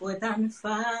si fue tan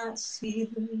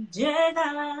fácil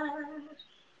llegar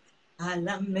a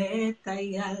la meta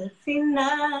y al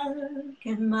final?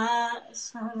 ¿Qué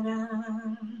más habrá?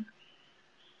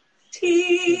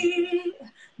 Sí,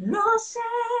 no sé,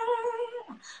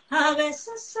 a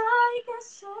veces hay que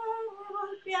ser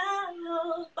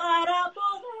golpeado para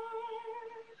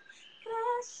poder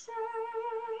crecer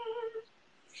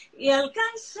y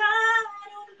alcanzar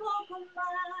un poco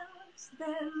más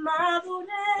de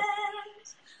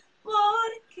madurez,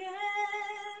 porque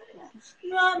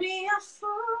no habría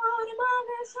forma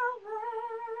de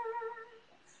saber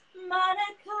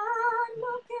manejar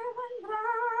lo que vendrá.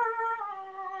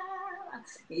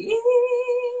 Y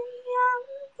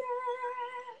aunque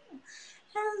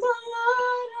el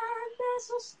dolor de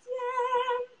esos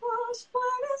tiempos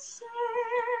puede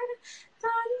ser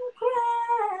tan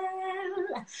cruel,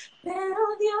 pero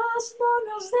Dios no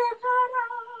nos dejará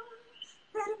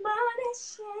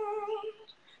permanecer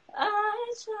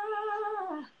allá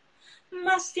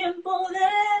más tiempo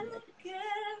del que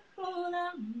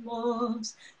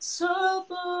podamos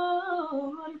soportar.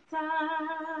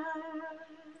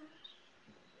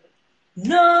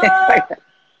 No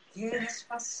quieres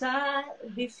pasar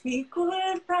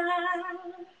dificultad,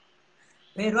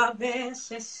 pero a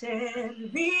veces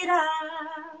servirá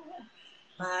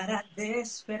para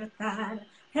despertar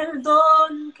el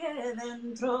don que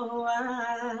dentro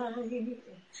hay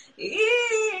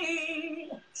y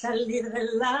salir de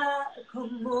la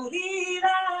comodidad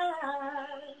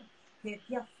que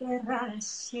te aferra a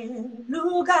ese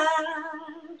lugar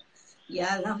y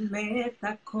a la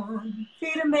meta con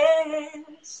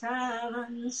firmeza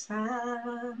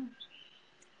avanzar.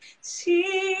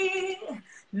 Sí,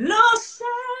 lo sé,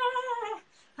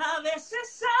 a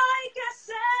veces hay que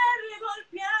ser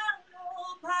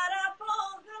golpeado para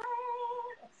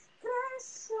poder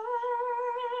crecer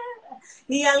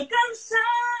y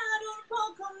alcanzar un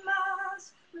poco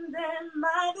más de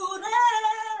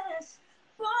madurez,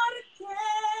 porque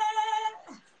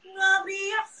no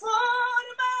habría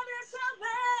forma de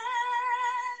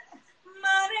saber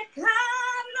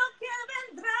manejar lo que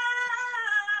vendrá.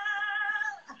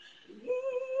 Y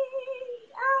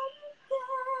aunque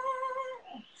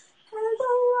el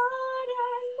dolor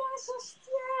en esos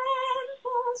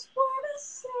tiempos puede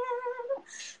ser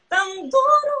tan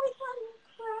duro y tan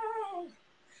cruel,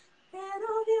 pero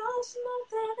Dios no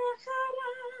te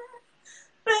dejará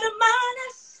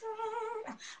permanecer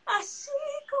así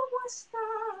como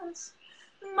estás,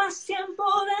 más tiempo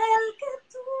del que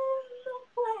tú no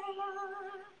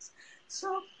puedas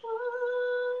soportar.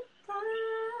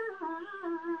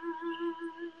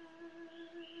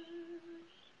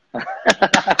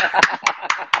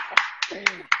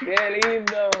 ¡Qué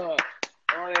lindo!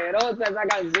 Poderosa esa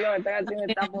canción, esta canción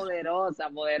está poderosa,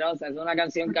 poderosa. Es una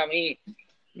canción que a mí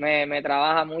me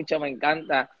trabaja mucho, me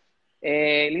encanta.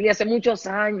 Lili, hace muchos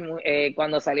años,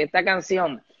 cuando salió esta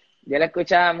canción, yo la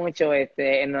escuchaba mucho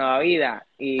en Nueva Vida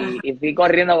y fui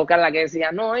corriendo a buscar la que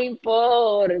decía, no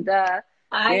importa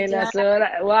Ay, que claro. las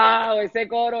horas... ¡Wow! Ese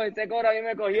coro a mí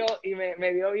me cogió y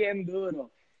me dio bien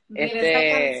duro. Mira, esa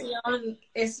canción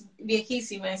es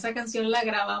viejísima. Esa canción la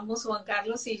grabamos Juan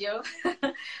Carlos y yo,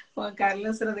 Juan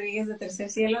Carlos Rodríguez de Tercer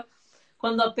Cielo,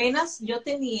 cuando apenas yo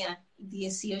tenía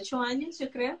 18 años,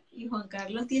 yo creo, y Juan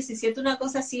Carlos 17, una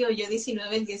cosa así, o yo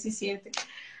 19, 17.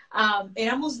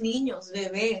 Éramos niños,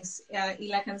 bebés, y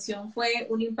la canción fue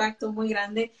un impacto muy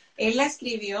grande. Él la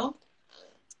escribió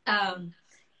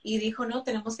y dijo, no,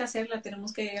 tenemos que hacerla,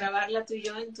 tenemos que grabarla tú y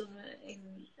yo en tu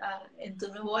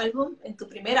nuevo álbum, en tu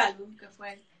primer álbum, que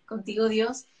fue Contigo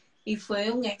Dios, y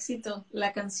fue un éxito.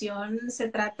 La canción se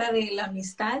trata de la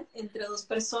amistad entre dos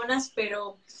personas,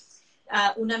 pero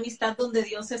una amistad donde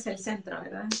Dios es el centro,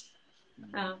 ¿verdad?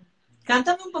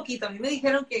 Cántame un poquito. A mí me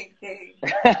dijeron que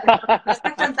tú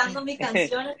estás cantando mis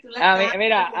canciones, tú las cantas.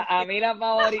 Mira, a mí la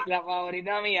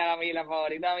favorita mía, la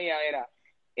favorita mía, mira,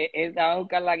 estaba a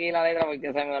buscarla aquí la letra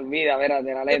porque se me olvida,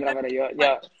 de la letra, pero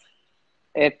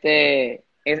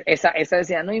esa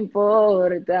decía, no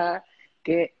importa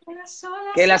que,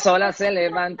 que las olas se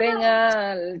levanten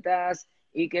altas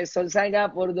y que el sol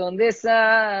salga por donde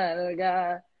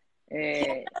salga.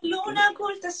 Que la luna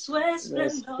oculta su El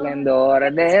esplendor.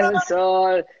 esplendor del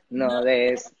sol, no No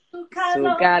des tu su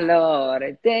calor.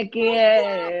 calor, te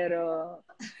quiero.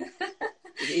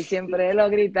 Y siempre lo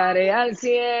gritaré al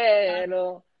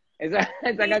cielo. Esa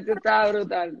canción estaba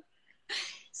brutal.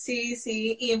 Sí,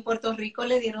 sí, y en Puerto Rico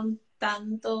le dieron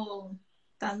tanto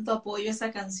apoyo a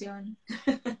esa canción.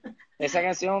 Esa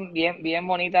canción bien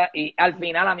bonita y al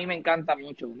final a mí me encanta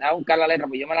mucho. Voy a buscar la letra,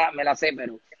 pues yo me la sé,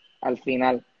 pero al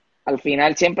al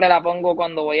final siempre la pongo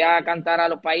cuando voy a cantar a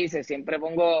los países, siempre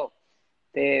pongo,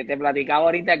 te platicaba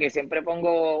ahorita que siempre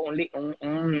pongo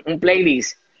un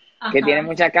playlist que tiene Ajá.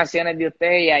 muchas canciones de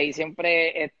usted y ahí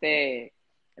siempre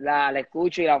la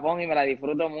escucho y la pongo y me la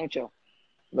disfruto mucho.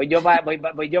 Voy yo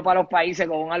para los países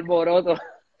con un alboroto.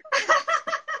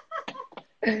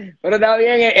 Pero está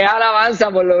bien, es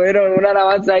alabanza, por lo menos, una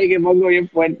alabanza ahí que pongo bien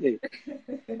fuerte.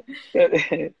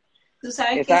 Tú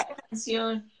sabes que Esa, esa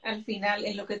canción, al final,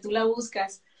 en lo que tú la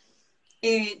buscas,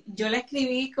 yo la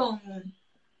escribí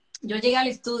yo llegué al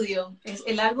estudio,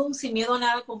 el álbum Sin Miedo a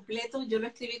Nada completo, yo lo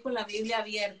escribí con la Biblia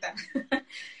abierta.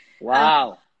 Ah,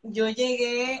 wow, yo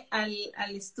llegué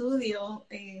al estudio,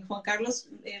 Juan Carlos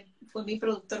fue mi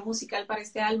productor musical para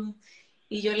este álbum,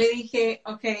 y yo le dije,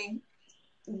 ok,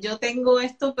 yo tengo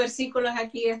estos versículos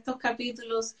aquí, estos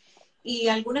capítulos, y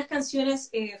algunas canciones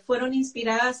fueron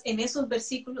inspiradas en esos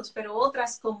versículos, pero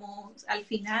otras, como al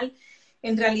final,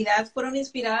 en realidad fueron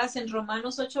inspiradas en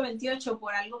Romanos 8:28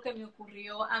 por algo que me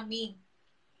ocurrió a mí.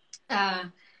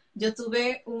 Ah, yo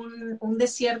tuve un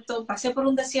desierto, pasé por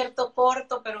un desierto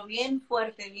corto, pero bien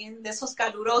fuerte, bien de esos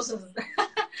calurosos.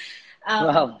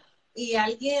 Um, wow, y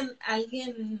alguien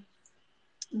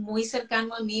muy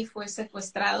cercano a mí fue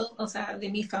secuestrado, o sea, de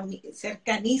mi familia,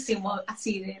 cercanísimo,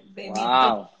 así, de mi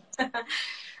entorno. wow,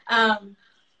 Um,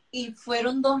 y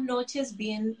fueron 2 noches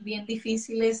bien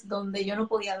difíciles donde yo no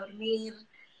podía dormir,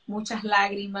 muchas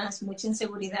lágrimas, mucha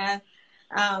inseguridad,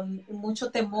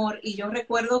 mucho temor. Y yo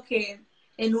recuerdo que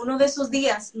en uno de esos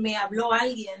días me habló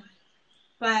alguien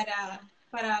para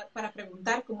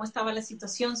preguntar cómo estaba la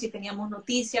situación, si teníamos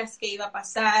noticias, qué iba a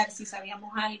pasar, si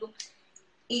sabíamos algo.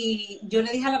 Y yo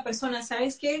le dije a la persona,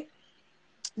 ¿sabes qué?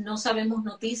 No sabemos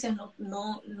noticias,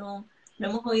 no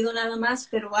hemos oído nada más,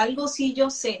 pero algo sí yo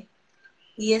sé,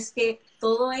 y es que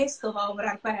todo esto va a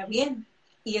obrar para bien.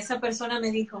 Y esa persona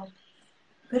me dijo,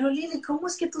 pero Lily, ¿cómo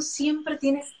es que tú siempre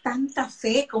tienes tanta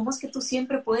fe? ¿Cómo es que tú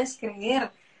siempre puedes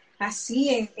creer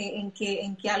así en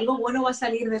que algo bueno va a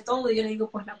salir de todo? Y yo le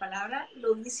digo, pues la palabra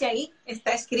lo dice ahí,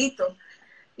 está escrito.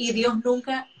 Y Dios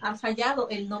nunca ha fallado,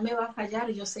 Él no me va a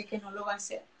fallar, yo sé que no lo va a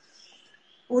hacer.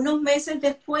 Unos meses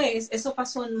después, eso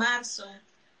pasó en marzo,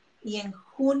 y en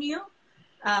junio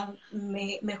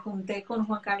me junté con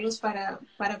Juan Carlos para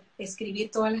escribir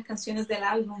todas las canciones del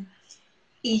álbum.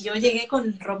 Y yo llegué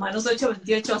con Romanos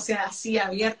 8:28, o sea, así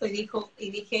abierto,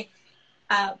 y dije,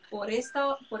 por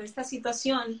esta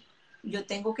situación, yo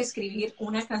tengo que escribir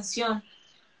una canción,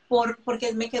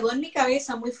 porque me quedó en mi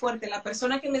cabeza muy fuerte. La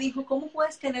persona que me dijo, ¿cómo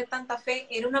puedes tener tanta fe?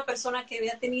 Era una persona que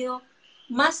había tenido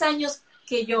más años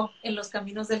que yo en los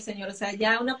caminos del Señor, o sea,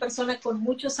 ya una persona con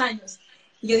muchos años.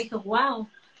 Y yo dije, wow,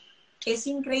 es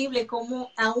increíble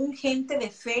cómo aún gente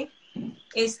de fe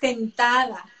es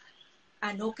tentada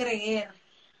a no creer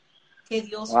que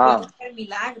Dios puede wow. hacer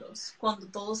milagros cuando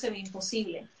todo se ve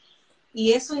imposible.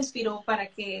 Y eso inspiró para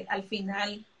que al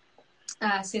final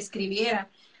se escribiera.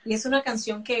 Y es una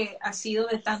canción que ha sido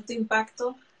de tanto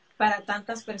impacto para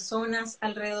tantas personas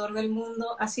alrededor del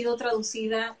mundo, ha sido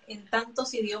traducida en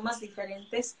tantos idiomas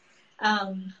diferentes,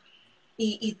 um,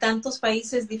 y tantos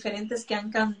países diferentes que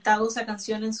han cantado esa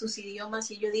canción en sus idiomas.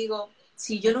 Y yo digo,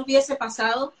 si yo no hubiese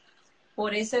pasado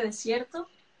por ese desierto,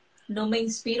 no me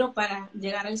inspiro para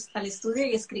llegar al estudio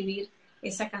y escribir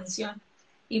esa canción.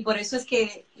 Y por eso es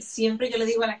que siempre yo le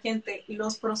digo a la gente,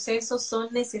 los procesos son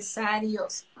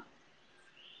necesarios.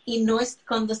 Y no es,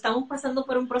 cuando estamos pasando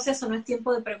por un proceso, no es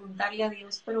tiempo de preguntarle a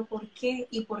Dios, pero ¿por qué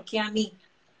y por qué a mí?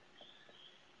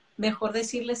 Mejor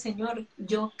decirle, Señor,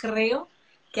 yo creo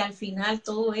que al final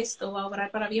todo esto va a obrar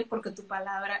para bien porque tu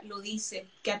palabra lo dice,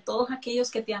 que a todos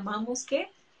aquellos que te amamos, que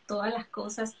todas las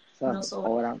cosas nos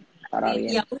obran Obra para para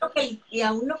bien. bien. Y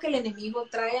aún lo que el enemigo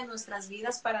trae a nuestras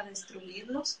vidas para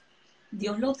destruirnos,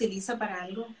 Dios lo utiliza para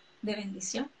algo de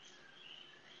bendición.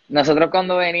 nosotros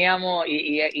cuando veníamos,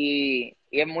 y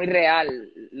es muy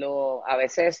real, a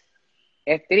veces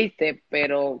es triste,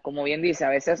 pero como bien dice, a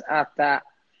veces hasta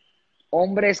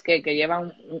hombres que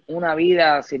llevan una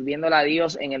vida sirviéndole a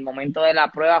Dios en el momento de la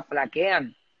prueba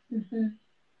flaquean. Ujú.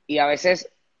 Y a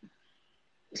veces,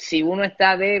 si uno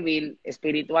está débil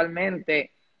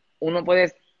espiritualmente, uno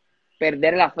puede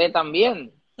perder la fe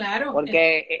también. Claro.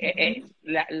 Porque Ujú.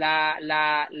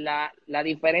 la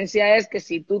diferencia es que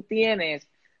si tú tienes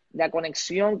la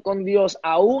conexión con Dios,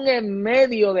 aún en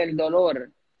medio del dolor,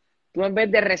 tú en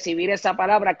vez de recibir esa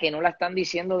palabra que no la están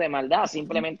diciendo de maldad,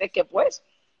 simplemente es que pues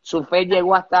su fe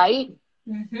llegó hasta ahí.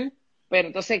 Ujú. Pero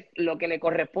entonces lo que le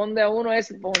corresponde a uno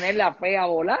es poner la fe a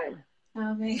volar.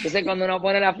 Amén. Entonces cuando uno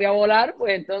pone la fe a volar,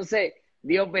 pues entonces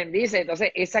Dios bendice.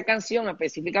 Entonces esa canción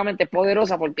específicamente es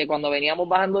poderosa porque cuando veníamos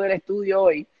bajando del estudio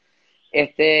hoy,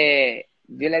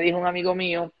 yo le dije a un amigo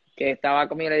mío que estaba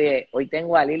conmigo, le dije, hoy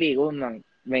tengo a Lilly Goodman,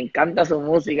 me encanta su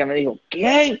música. Me dijo,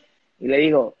 ¿qué? Y le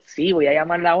digo, sí, voy a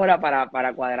llamarla ahora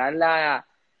para cuadrar la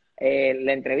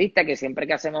entrevista, que siempre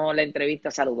que hacemos la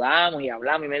entrevista saludamos y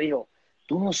hablamos. Y me dijo,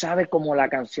 tú no sabes cómo la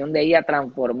canción de ella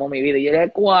transformó mi vida. Y yo le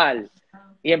dije, ¿cuál?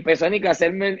 Y empezó a ni que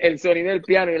hacerme el sonido del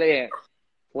piano. Y le dije,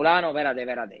 fulano,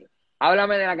 espérate.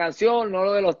 Háblame de la canción, no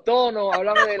lo de los tonos,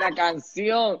 háblame de la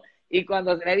canción. Y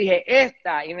cuando le dije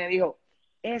esta, y me dijo,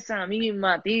 esa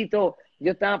misma, Tito,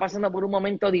 yo estaba pasando por un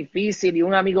momento difícil y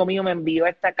un amigo mío me envió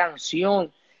esta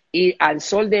canción. Y al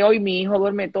sol de hoy mi hijo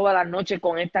duerme todas las noches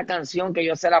con esta canción que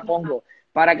yo se la pongo,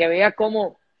 para que veas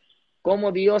cómo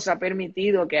Dios ha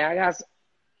permitido que hagas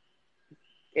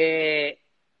eh,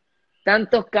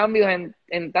 tantos cambios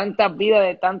en tantas vidas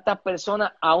de tantas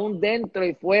personas, aún dentro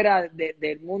y fuera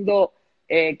del mundo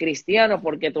cristiano,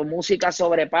 porque tu música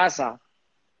sobrepasa,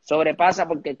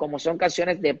 porque como son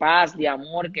canciones de paz, de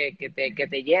amor, que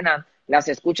te llenan, las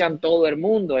escuchan todo el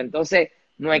mundo. Entonces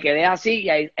me quedé así y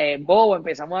ahí, bobo,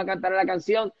 empezamos a cantar la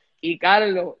canción y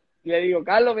Carlos, le digo,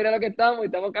 Carlos, mira lo que estamos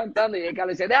cantando, y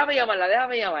Carlos dice, déjame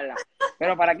llamarla.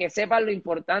 Pero para que sepan lo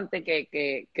importante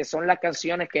que son las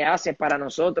canciones que haces para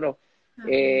nosotros,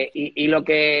 Amén. y lo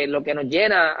que nos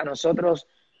llena a nosotros,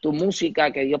 tu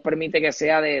música, que Dios permite que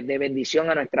sea de bendición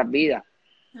a nuestras vidas.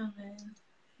 Amén.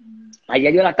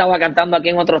 Ayer yo la estaba cantando aquí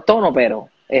en otros tonos, pero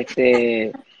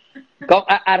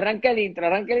arranca el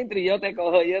intro y yo te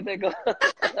cojo.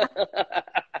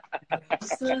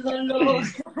 Visto el dolor.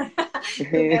 Tú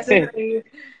me haces reír.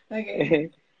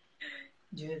 Okay.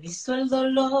 Yo he visto el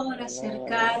dolor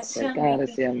acercarse a mí,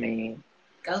 Acercarse a mí,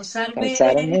 causarme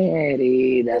causarme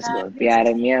heridas, heridas,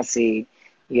 golpearme así,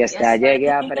 y y hasta hasta llegué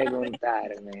a llegar a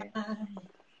preguntarme, preguntar,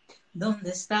 ¿dónde ¿dónde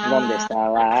estabas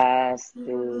estabas tú?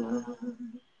 tú?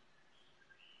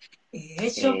 He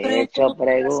hecho He hecho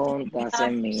preguntas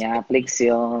en mi preguntas en mi aflicción,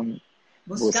 aflicción,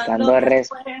 buscando buscando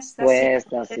respuestas y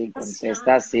respuestas y contestación,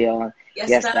 contestación, y y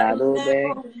hasta hasta dudé dudé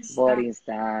por un por instante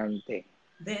instante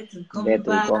de tu de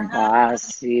tu compasión.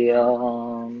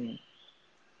 compasión.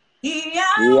 Y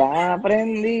Y aprendí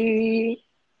aprendí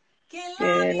que en la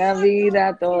que la vida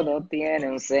vida todo tiene todo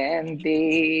tiene un sentido.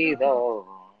 sentido.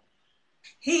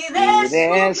 Y Y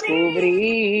descubrí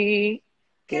descubrí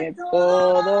que que todo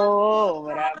todo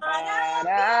obra para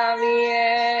para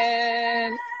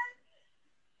bien bien,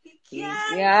 y que y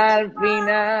que al al final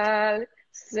final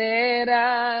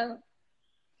será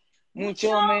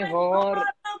mucho mucho mejor mejor lo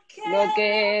que lo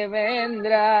que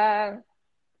vendrá. vendrá.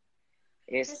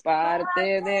 Es Es parte parte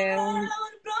de de un un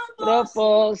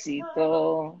propósito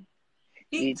propósito,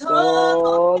 y y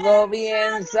todo todo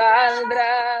bien bien saldrá.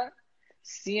 saldrá.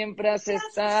 Siempre has Que has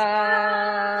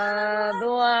estado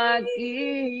estado aquí,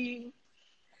 aquí.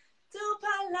 tu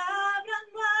palabra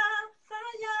no ha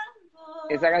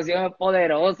Esa fallado. canción es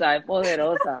poderosa, es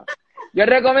poderosa. Yo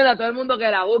recomiendo a todo el mundo que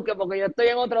la busque porque yo estoy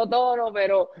en otro tono,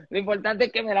 pero lo importante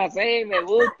es que me la sé y me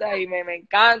gusta y me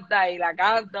encanta y la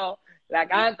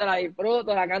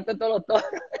disfruto, la canto en todos los tonos,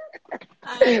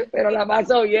 pero Amén. la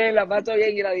paso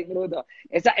bien y la disfruto.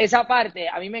 Esa parte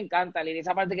a mí me encanta, Lili,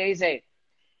 esa parte que dice,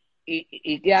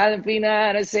 y que al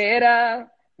final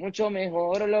será mucho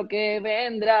mejor lo que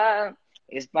vendrá.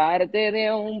 Es parte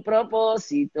de un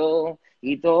propósito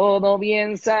y todo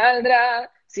bien saldrá.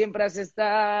 Siempre has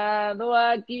estado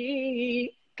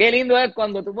aquí. Qué lindo es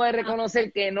cuando tú puedes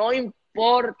reconocer que no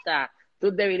importa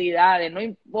tus debilidades, no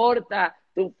importa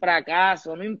tu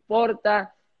fracaso, no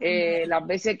importa Amén. las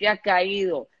veces que has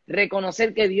caído.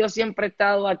 Reconocer que Dios siempre ha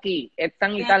estado aquí es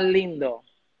tan y tan lindo.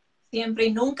 Siempre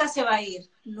y nunca se va a ir,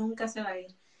 nunca se va a ir.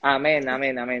 Amén,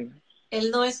 amén, amén. Él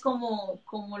no es como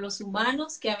los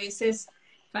humanos que a veces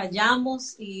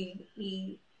fallamos y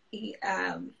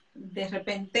de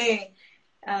repente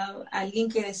alguien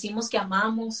que decimos que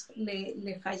amamos,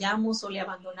 le fallamos o le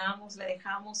abandonamos, le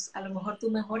dejamos. A lo mejor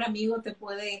tu mejor amigo te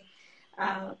puede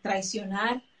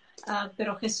traicionar,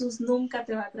 pero Jesús nunca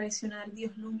te va a traicionar,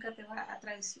 Dios nunca te va a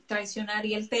traicionar,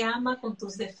 y Él te ama con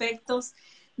tus defectos.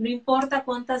 No importa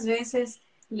cuántas veces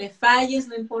le falles,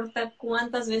 no importa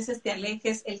cuántas veces te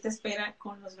alejes, Él te espera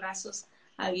con los brazos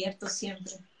abiertos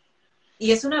siempre.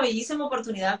 Y es una bellísima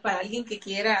oportunidad para alguien que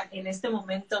quiera en este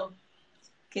momento,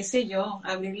 qué sé yo,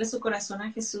 abrirle su corazón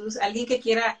a Jesús, alguien que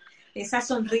quiera esa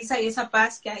sonrisa y esa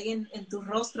paz que hay en tu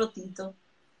rostro, Tito.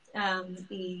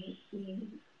 Y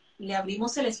le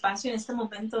abrimos el espacio en este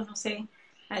momento, no sé,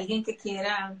 alguien que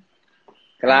quiera...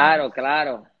 Claro,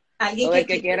 claro. Alguien Todo el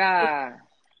que que quiera... quiera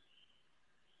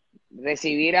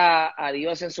recibir a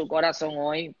Dios en su corazón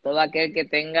hoy, todo aquel que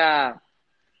tenga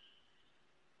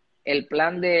el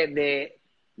plan de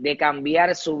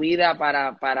cambiar su vida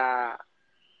para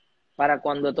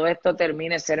cuando todo esto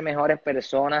termine ser mejores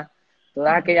personas,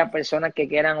 todas aquellas personas que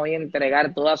quieran hoy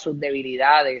entregar todas sus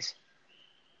debilidades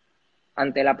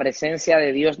ante la presencia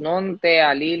de Dios, no ante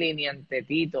a Lily ni ante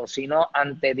Tito, sino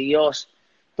ante Dios.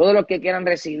 Todos los que quieran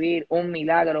recibir un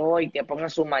milagro hoy, que pongan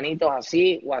sus manitos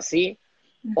así o así,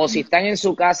 o si están en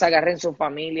su casa, agarren su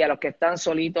familia, los que están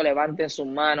solitos, levanten sus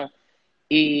manos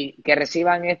y que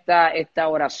reciban esta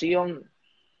oración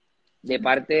de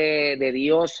parte de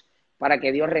Dios para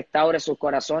que Dios restaure sus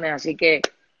corazones. Así que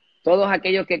todos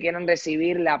aquellos que quieran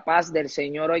recibir la paz del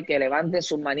Señor hoy, que levanten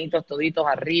sus manitos toditos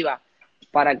arriba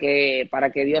para que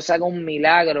Dios haga un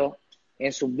milagro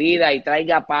en sus vidas y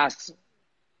traiga paz.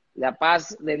 La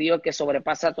paz de Dios que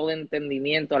sobrepasa todo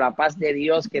entendimiento, la paz de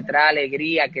Dios que trae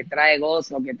alegría, que trae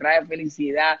gozo, que trae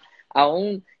felicidad.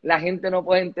 Aún la gente no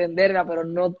puede entenderla, pero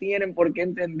no tienen por qué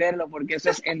entenderlo, porque eso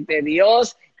es entre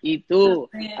Dios y tú.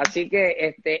 Así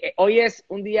que hoy es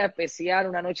un día especial,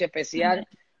 una noche especial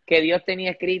que Dios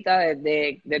tenía escrita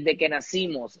desde que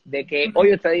nacimos, de que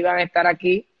hoy ustedes iban a estar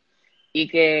aquí y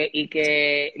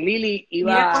que Lily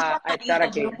Mira iba cuántas a estar manitos,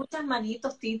 aquí. veo muchas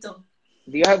manitos, Tito.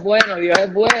 Dios es bueno, Dios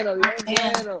es bueno, Dios es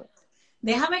bueno.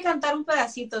 Déjame cantar un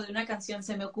pedacito de una canción,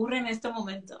 se me ocurre en este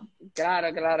momento.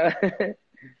 Claro, claro.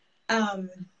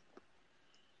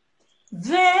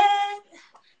 Ven,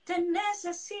 te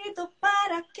necesito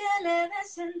para que le dé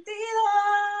sentido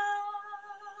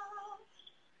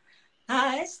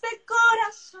a este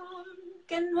corazón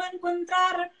que no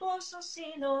encuentra reposo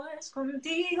si no es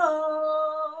contigo.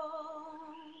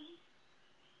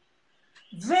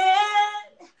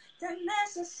 Ven, te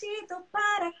necesito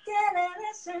para que le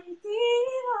dé sentido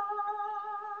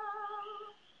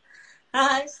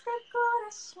a este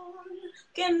corazón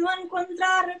que no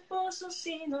encuentra reposo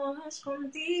si no es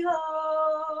contigo.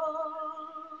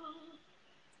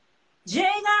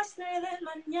 Llegaste de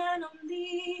mañana un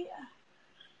día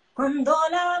cuando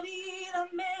la vida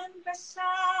me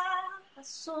empezaba a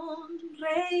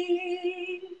sonreír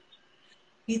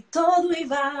y todo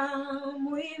iba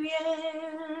muy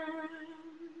bien.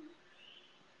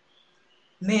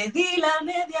 Me di la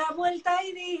media vuelta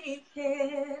y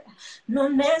dije, no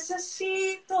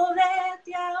necesito de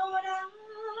ti ahora,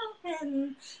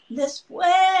 ven después,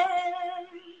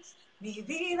 mi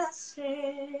vida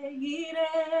seguiré.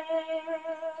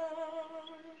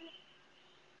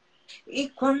 Y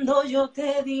cuando yo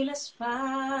te di la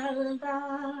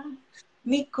espalda,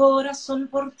 mi corazón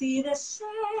por ti de sed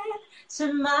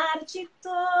se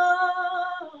marchitó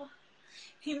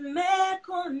y me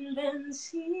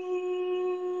convencí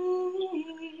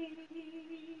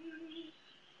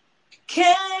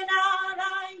que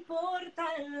nada importa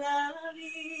en la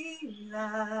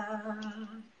vida.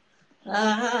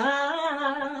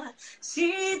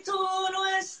 Si tú no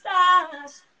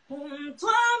estás junto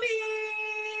a mí,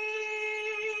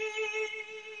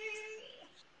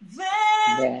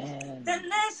 ven, te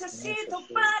necesito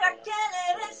para que le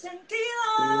dé sentido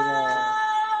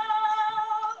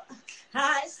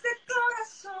a este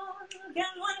corazón que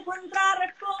no encuentra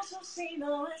reposo si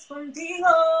no es contigo.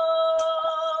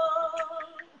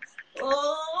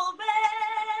 Oh,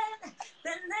 ven,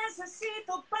 te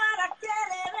necesito para que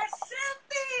le des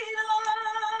sentido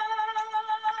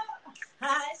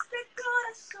a este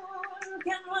corazón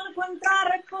que no encuentra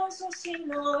reposo si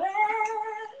no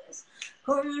es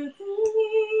contigo.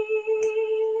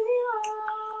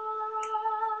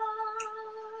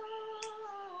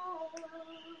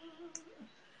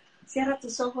 Cierra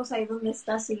tus ojos ahí donde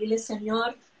estás y dile,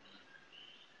 Señor,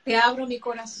 te abro mi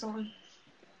corazón,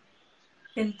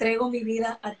 te entrego mi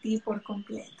vida a ti por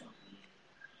completo.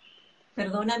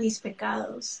 Perdona mis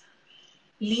pecados,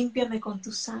 límpiame con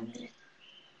tu sangre.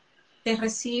 Te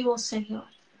recibo, Señor.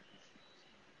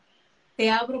 Te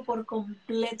abro por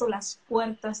completo las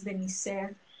puertas de mi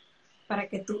ser para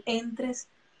que tú entres,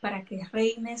 para que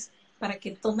reines, para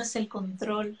que tomes el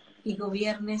control y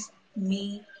gobiernes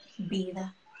mi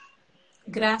vida.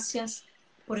 Gracias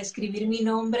por escribir mi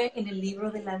nombre en el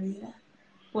libro de la vida,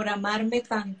 por amarme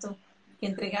tanto que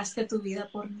entregaste tu vida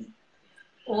por mí.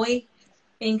 Hoy,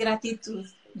 en gratitud,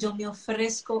 yo me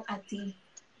ofrezco a ti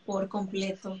por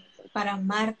completo para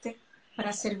amarte,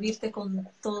 para servirte con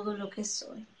todo lo que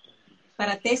soy,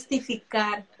 para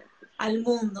testificar al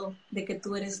mundo de que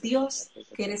tú eres Dios,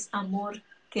 que eres amor,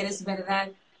 que eres verdad,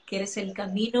 que eres el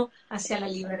camino hacia la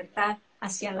libertad,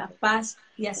 hacia la paz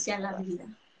y hacia la vida.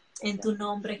 En tu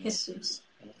nombre, Jesús.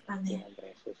 Amén.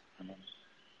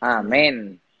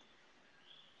 Amén.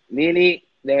 Lily,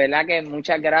 de verdad que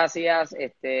muchas gracias.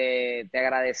 Te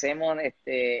agradecemos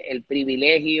el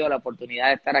privilegio, la oportunidad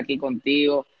de estar aquí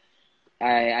contigo,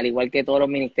 al igual que todos los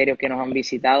ministerios que nos han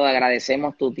visitado.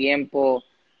 Agradecemos tu tiempo.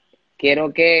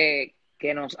 Quiero que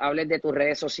nos hables de tus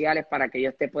redes sociales para que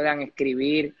ellos te puedan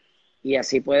escribir y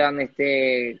así puedan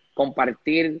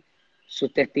compartir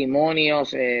sus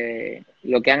testimonios,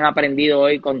 lo que han aprendido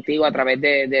hoy contigo a través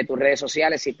de tus redes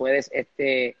sociales. Si puedes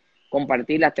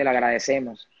compartirlas, te lo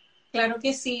agradecemos. Claro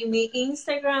que sí. Mi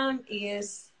Instagram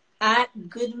es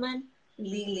 @Goodman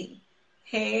Lily.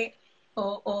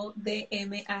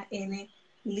 Goodman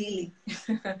Lily.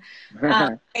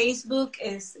 Facebook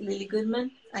es Lily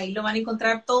Goodman. Ahí lo van a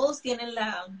encontrar. Todos tienen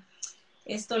la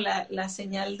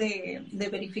señal de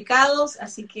verificados,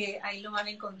 así que ahí lo van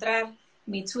a encontrar.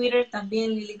 Mi Twitter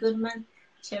también, Lily Goodman.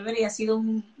 Chévere, y ha sido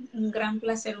un gran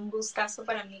placer, un gustazo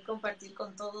para mí compartir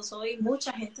con todos hoy.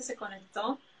 Mucha gente se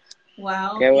conectó.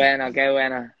 Wow. Qué bueno, qué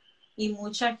bueno. Y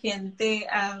mucha gente,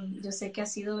 yo sé que ha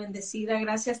sido bendecida.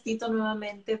 Gracias, Tito,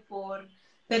 nuevamente por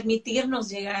permitirnos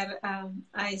llegar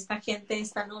a esta gente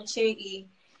esta noche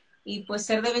y pues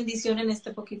ser de bendición en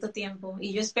este poquito tiempo.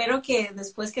 Y yo espero que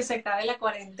después que se acabe la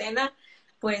cuarentena,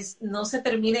 pues no se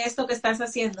termine esto que estás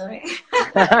haciendo, ¿eh?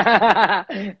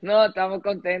 No, estamos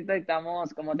contentos y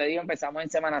estamos, como te digo, empezamos en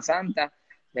Semana Santa.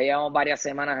 Ya llevamos varias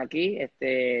semanas aquí,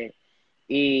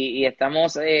 y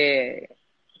estamos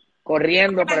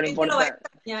corriendo, pero lo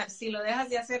importante. Si lo dejas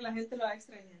de hacer, la gente lo va a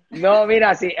extrañar. No,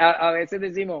 mira, sí, a veces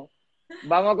decimos,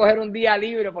 vamos a coger un día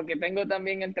libre porque tengo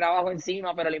también el trabajo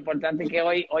encima, pero lo importante es que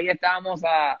hoy estábamos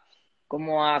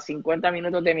como a 50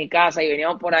 minutos de mi casa y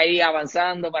veníamos por ahí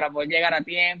avanzando para poder llegar a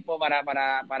tiempo,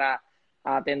 para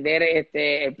atender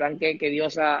el plan que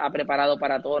Dios ha preparado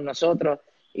para todos nosotros.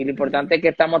 Y lo importante es que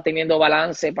estamos teniendo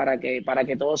balance para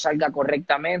que todo salga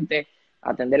correctamente,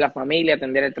 atender la familia,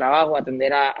 atender el trabajo,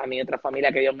 atender a mi otra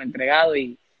familia que Dios me ha entregado,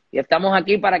 y estamos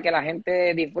aquí para que la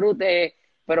gente disfrute,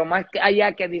 pero más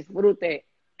allá que disfrute,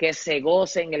 que se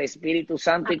goce en el Espíritu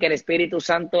Santo y que el Espíritu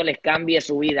Santo les cambie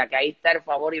su vida, que ahí está el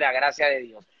favor y la gracia de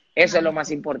Dios. Eso es lo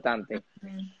más importante.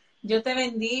 Yo te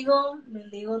bendigo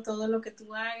todo lo que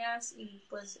tú hagas, y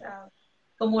pues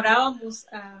como orábamos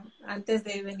antes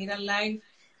de venir al live,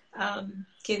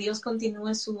 que Dios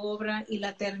continúe su obra y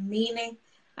la termine,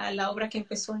 la obra que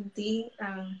empezó en ti,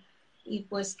 y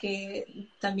pues que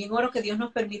también oro que Dios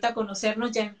nos permita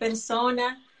conocernos ya en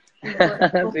persona y poder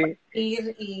compartir,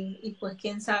 sí. y pues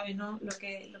quién sabe, ¿no? Lo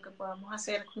que podamos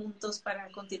hacer juntos para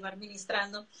continuar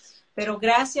ministrando. Pero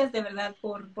gracias de verdad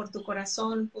por tu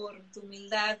corazón, por tu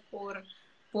humildad, por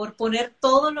poner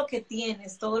todo lo que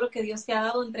tienes, todo lo que Dios te ha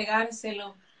dado,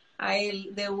 entregárselo a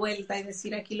Él de vuelta y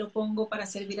decir: aquí lo pongo para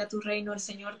servir a tu reino. El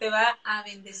Señor te va a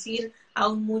bendecir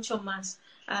aún mucho más,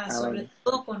 sobre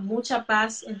todo con mucha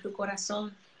paz en tu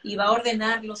corazón, y va a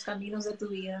ordenar los caminos de tu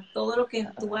vida. Todo lo que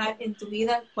en tu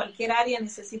vida, cualquier área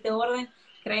necesite orden,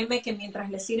 créeme que mientras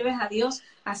le sirves a Dios,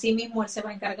 así mismo Él se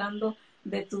va encargando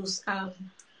de tus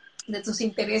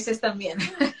intereses también.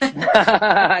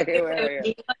 Te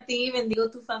bendigo a ti, bendigo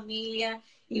a tu familia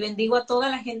y bendigo a toda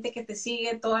la gente que te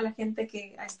sigue, toda la gente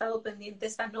que ha estado pendiente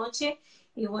esta noche,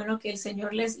 y bueno, que el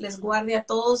Señor les guarde a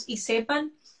todos y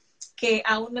sepan que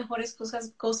aún mejores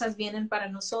cosas vienen para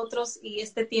nosotros, y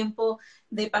este tiempo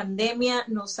de pandemia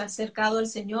nos ha acercado al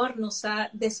Señor, nos ha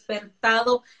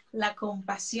despertado la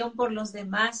compasión por los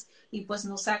demás y pues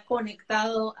nos ha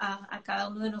conectado a cada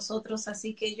uno de nosotros.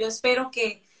 Así que yo espero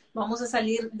que vamos a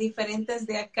salir diferentes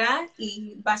de acá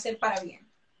y va a ser para bien.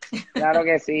 Claro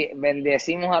que sí.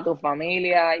 Bendecimos a tu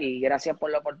familia y gracias por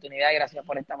la oportunidad y gracias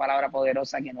por esta palabra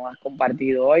poderosa que nos has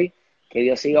compartido hoy. Que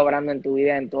Dios siga obrando en tu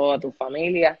vida, en toda tu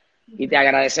familia. Y te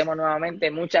agradecemos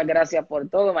nuevamente. Muchas gracias por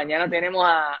todo. Mañana tenemos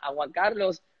a Juan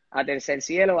Carlos, a Tercer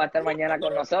Cielo. Va a estar mañana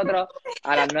con nosotros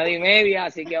a las 9:30.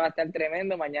 Así que va a estar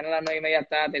tremendo. Mañana a las 9:30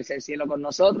 está Tercer Cielo con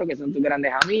nosotros, que son tus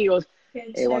grandes amigos.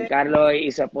 Juan Carlos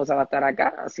y su esposa va a estar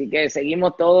acá. Así que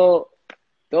seguimos todos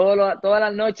todas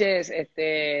las noches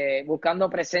buscando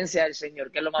presencia del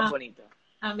Señor, que es lo más Ah, bonito.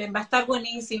 amén, va a estar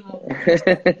buenísimo.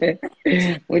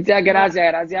 Muchas Bueno, gracias,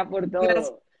 gracias por gracias.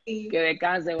 todo. Y Que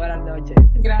descanse, buenas noches.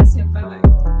 gracias, bye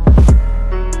bye.